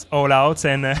is all out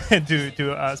and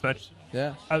do as much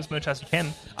as much as you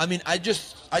can. I mean, I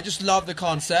just love the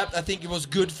concept. I think it was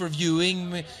good for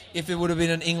viewing. If it would have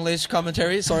been an English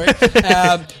commentary, sorry,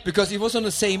 because it was on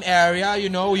the same area. You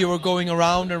know, you were going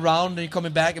around and around, and you're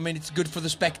coming back. I mean, it's good for the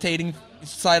spectating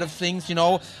side of things. You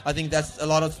know, I think that's a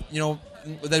lot of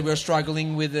that we're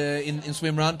struggling with in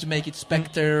swimrun to make it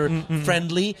spectator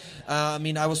friendly. I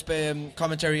mean, I was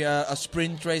commentary a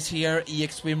sprint race here,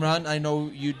 EX Swimrun. I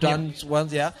know you done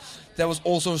once, yeah. That was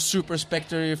also super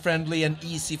spectator friendly and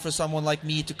easy for someone like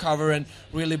me to cover and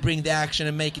really bring the action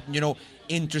and make it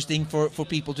interesting for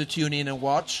people to tune in and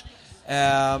watch.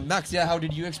 Max, how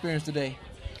did you experience today?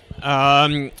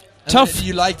 Tough. Do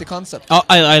you like the concept? Oh,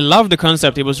 I love the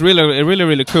concept. It was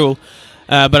really cool.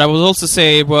 But I would also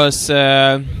say it was,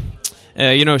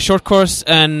 short course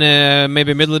and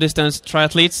maybe middle distance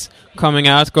triathletes going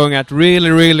out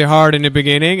really hard in the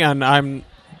beginning, and I'm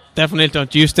definitely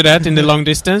not used to that in the long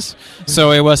distance.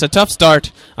 So it was a tough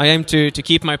start. I aim to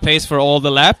keep my pace for all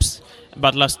the laps,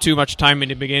 but lost too much time in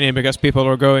the beginning because people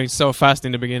were going so fast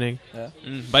in the beginning. Yeah.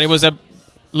 But it was a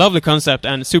lovely concept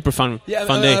and super fun day.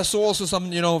 I saw also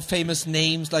some famous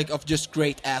names of just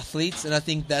great athletes, and I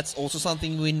think that's also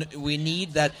something we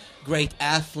need, that great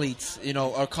athletes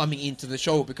are coming into the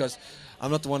show, because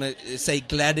I'm not the one to say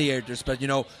gladiators, but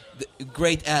the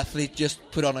great athletes just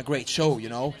put on a great show,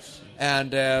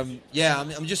 and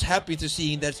I'm just happy to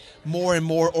see that more and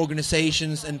more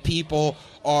organizations and people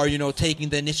are taking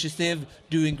the initiative,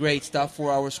 doing great stuff for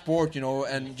our sport,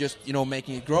 and just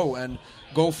making it grow. And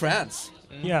go France.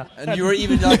 Yeah, and you're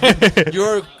even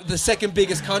you're the second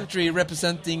biggest country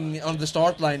representing on the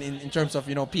start line in terms of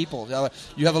people.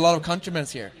 You have a lot of countrymen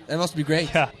here. That must be great.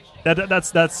 Yeah,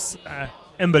 that's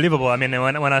unbelievable. I mean,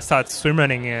 when I started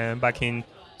swimrunning back in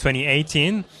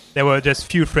 2018, there were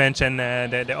just few French, and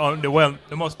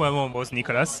the most well-known was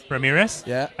Nicolas Ramirez.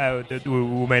 Yeah,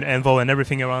 who made Envol and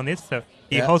everything around it. So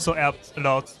he also helped a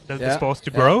lot the sport to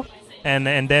grow, and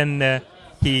then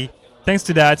he. Thanks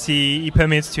to that, he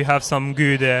permits to have some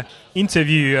good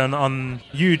interview on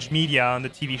huge media, on the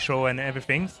TV show and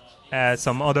everything.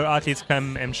 Some other athletes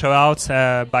come and show out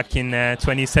back in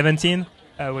 2017,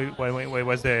 where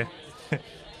was the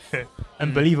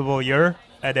unbelievable year.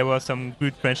 There were some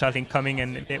good French athletes coming,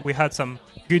 and we had some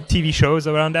good TV shows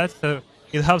around that. So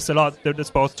it helps a lot the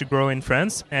sport to grow in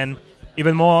France, and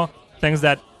even more thanks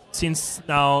that since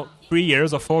now 3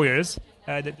 years or 4 years,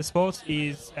 the sport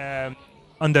is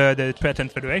under the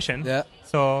Triathlon Federation. Yeah.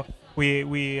 So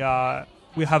we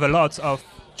have a lot of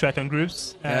triathlon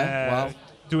groups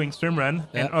doing swimrun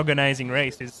and organizing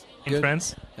races in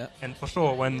France. Yeah. And for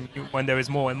sure, when there is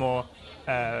more and more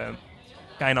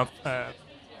kind of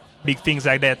big things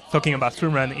like that talking about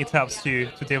swimrun, it helps to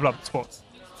develop the sports.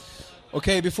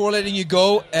 Okay, before letting you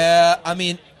go, I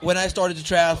mean, when I started the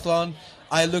triathlon,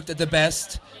 I looked at the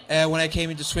best. When I came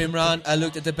into swimrun, I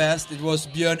looked at the best. It was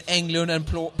Björn Englund and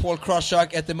Paul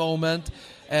Kroschak at the moment.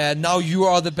 Now you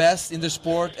are the best in the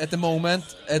sport at the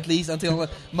moment, at least until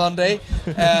Monday.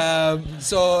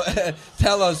 So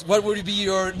tell us, what would be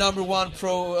your number one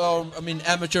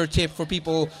amateur tip for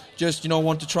people just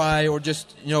want to try, or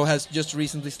just has just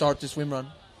recently started swimrun?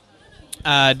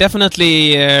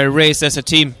 Definitely race as a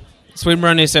team.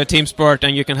 Swimrun is a team sport,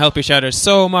 and you can help each other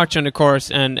so much on the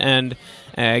course, and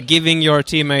giving your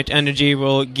teammate energy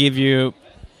will give you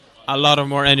a lot of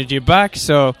more energy back.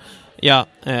 So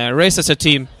race as a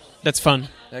team, that's fun.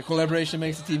 Collaboration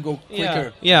makes the team go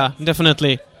quicker. Yeah,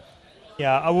 definitely.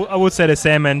 Yeah, I would say the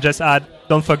same, and just add,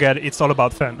 don't forget, it's all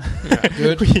about fun. Yeah.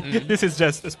 Good. This is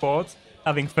just a sport,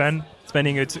 having fun,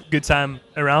 spending a good time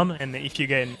around, and if you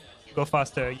can go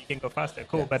faster, you can go faster.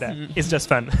 Cool, but it's just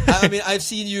fun. I mean, I've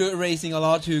seen you racing a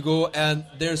lot, Hugo, and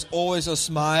there's always a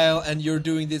smile, and you're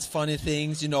doing these funny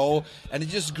things, and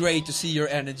it's just great to see your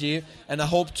energy, and I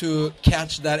hope to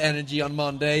catch that energy on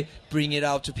Monday, bring it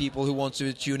out to people who want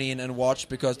to tune in and watch,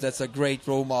 because that's a great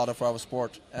role model for our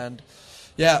sport. And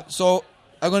so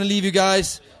I'm going to leave you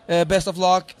guys. Best of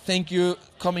luck. Thank you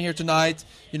coming here tonight,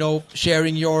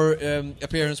 sharing your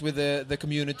appearance with the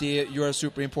community. You are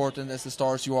super important as the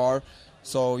stars you are.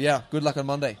 So, good luck on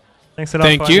Monday. Thanks a lot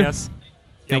Thank for you. having us.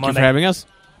 Thank you for having us.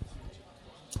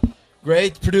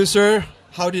 Great. Producer,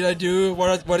 how did I do?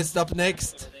 What is up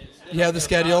next? You have the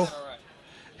schedule?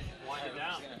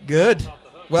 Good.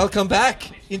 Welcome back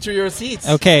into your seats.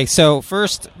 Okay, so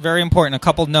first, very important, a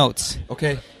couple notes.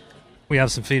 Okay. We have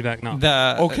some feedback now.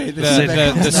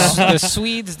 The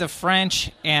Swedes, the French,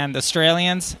 and the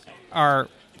Australians are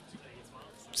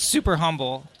super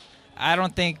humble. I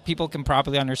don't think people can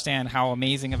properly understand how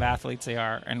amazing of athletes they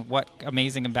are and what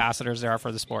amazing ambassadors they are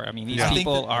for the sport. I mean, these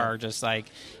people are just like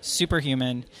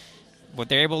superhuman. what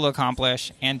they're able to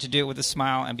accomplish, and to do it with a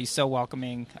smile and be so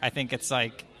welcoming. I think it's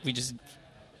like we just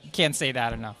can't say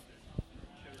that enough.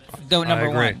 Note number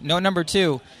one. Note number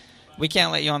two, we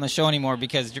can't let you on the show anymore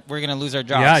because we're going to lose our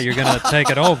jobs. Yeah, you're going to take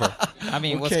it over. I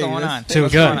mean, what's going on? Too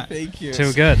good. Thank you.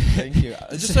 Too good. Thank you.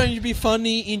 Just trying to be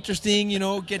funny, interesting,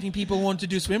 getting people want to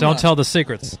do swim. Don't tell the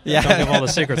secrets. Yeah. Don't give all the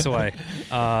secrets away.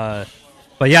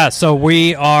 But yeah, so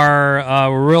we're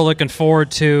real looking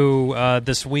forward to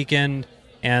this weekend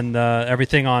and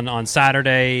everything on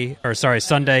Sunday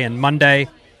and Monday.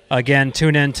 Again,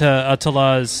 tune in to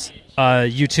Ötillö's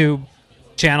YouTube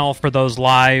channel for those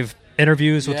live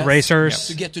interviews with racers.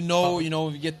 To get to know,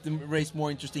 get the race more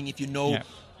interesting if you know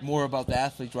more about the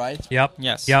athlete, right? Yep.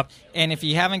 Yes. Yep. And if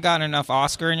you haven't got enough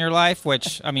Oscar in your life,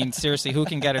 which, I mean, seriously, who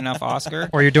can get enough Oscar?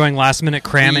 Or you're doing last-minute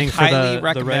cramming for the race. Highly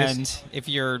recommend, if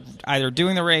you're either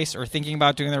doing the race or thinking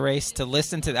about doing the race, to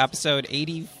listen to episode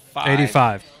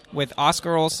 85. With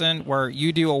Oscar Olsson, where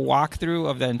you do a walkthrough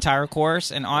of the entire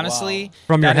course, and honestly,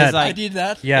 from your head, I did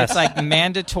that. Yes, it's like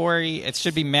mandatory. It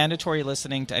should be mandatory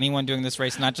listening to anyone doing this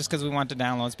race, not just because we want the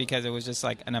downloads, because it was just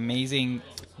like an amazing.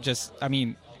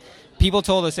 People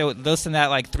told us they would listen to that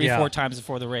like 3-4 times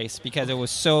before the race because it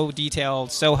was so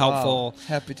detailed, so helpful.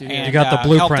 Happy to hear. And you got the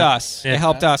blueprint. Helped us. Yeah. It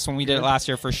helped us when we did it last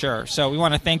year for sure. So we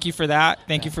want to thank you for that.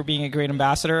 Thank you for being a great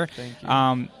ambassador. Thank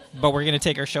you. But we're going to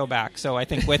take our show back. So I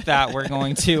think with that, we're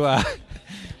going to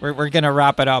we're going to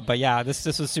wrap it up. But yeah, this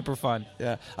was super fun.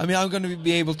 Yeah, I mean, I'm going to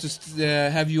be able to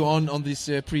have you on this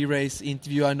pre-race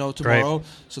interview. I know tomorrow,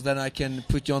 so then I can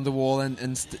put you on the wall and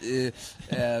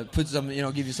put some,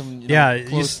 give you some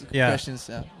questions.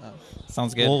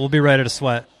 Sounds good. We'll be ready to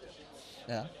sweat.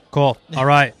 Yeah. Cool. All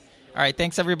right. All right.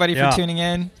 Thanks everybody for tuning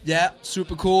in. Yeah,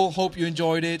 super cool. Hope you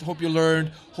enjoyed it. Hope you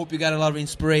learned. Hope you got a lot of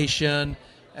inspiration.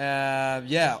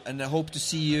 And I hope to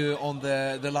see you on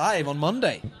the live on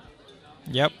Monday.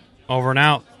 Yep. Over and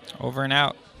out. Over and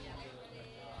out.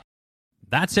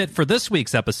 That's it for this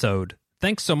week's episode.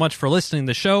 Thanks so much for listening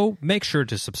to the show. Make sure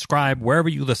to subscribe wherever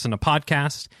you listen to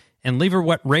podcasts and leave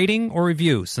a rating or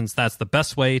review, since that's the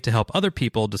best way to help other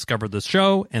people discover the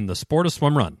show and the sport of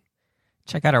swim run.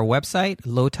 Check out our website,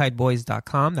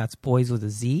 lowtideboys.com. That's boys with a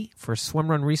Z, for swim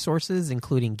run resources,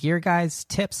 including gear guides,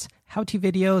 tips, how-to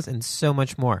videos, and so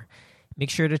much more. Make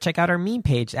sure to check out our meme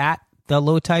page at The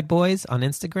Low Tide Boys on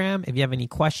Instagram. If you have any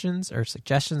questions or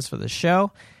suggestions for the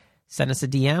show, send us a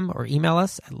DM or email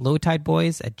us at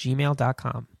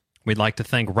lowtideboys@gmail.com. We'd like to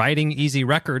thank Riding Easy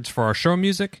Records for our show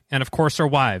music, and of course our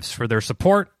wives for their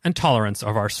support and tolerance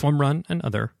of our swim run and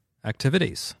other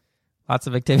activities. Lots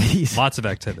of activities. Lots of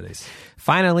activities.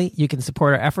 Finally, you can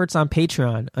support our efforts on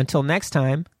Patreon. Until next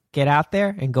time, get out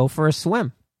there and go for a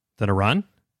swim. Then a run.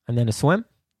 And then a swim.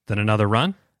 Then another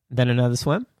run. Then another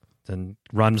swim. Then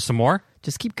run some more.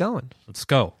 Just keep going. Let's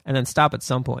go. And then stop at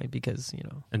some point because,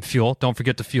 And fuel. Don't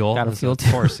forget to fuel. Gotta fuel too.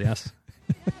 Of course, yes.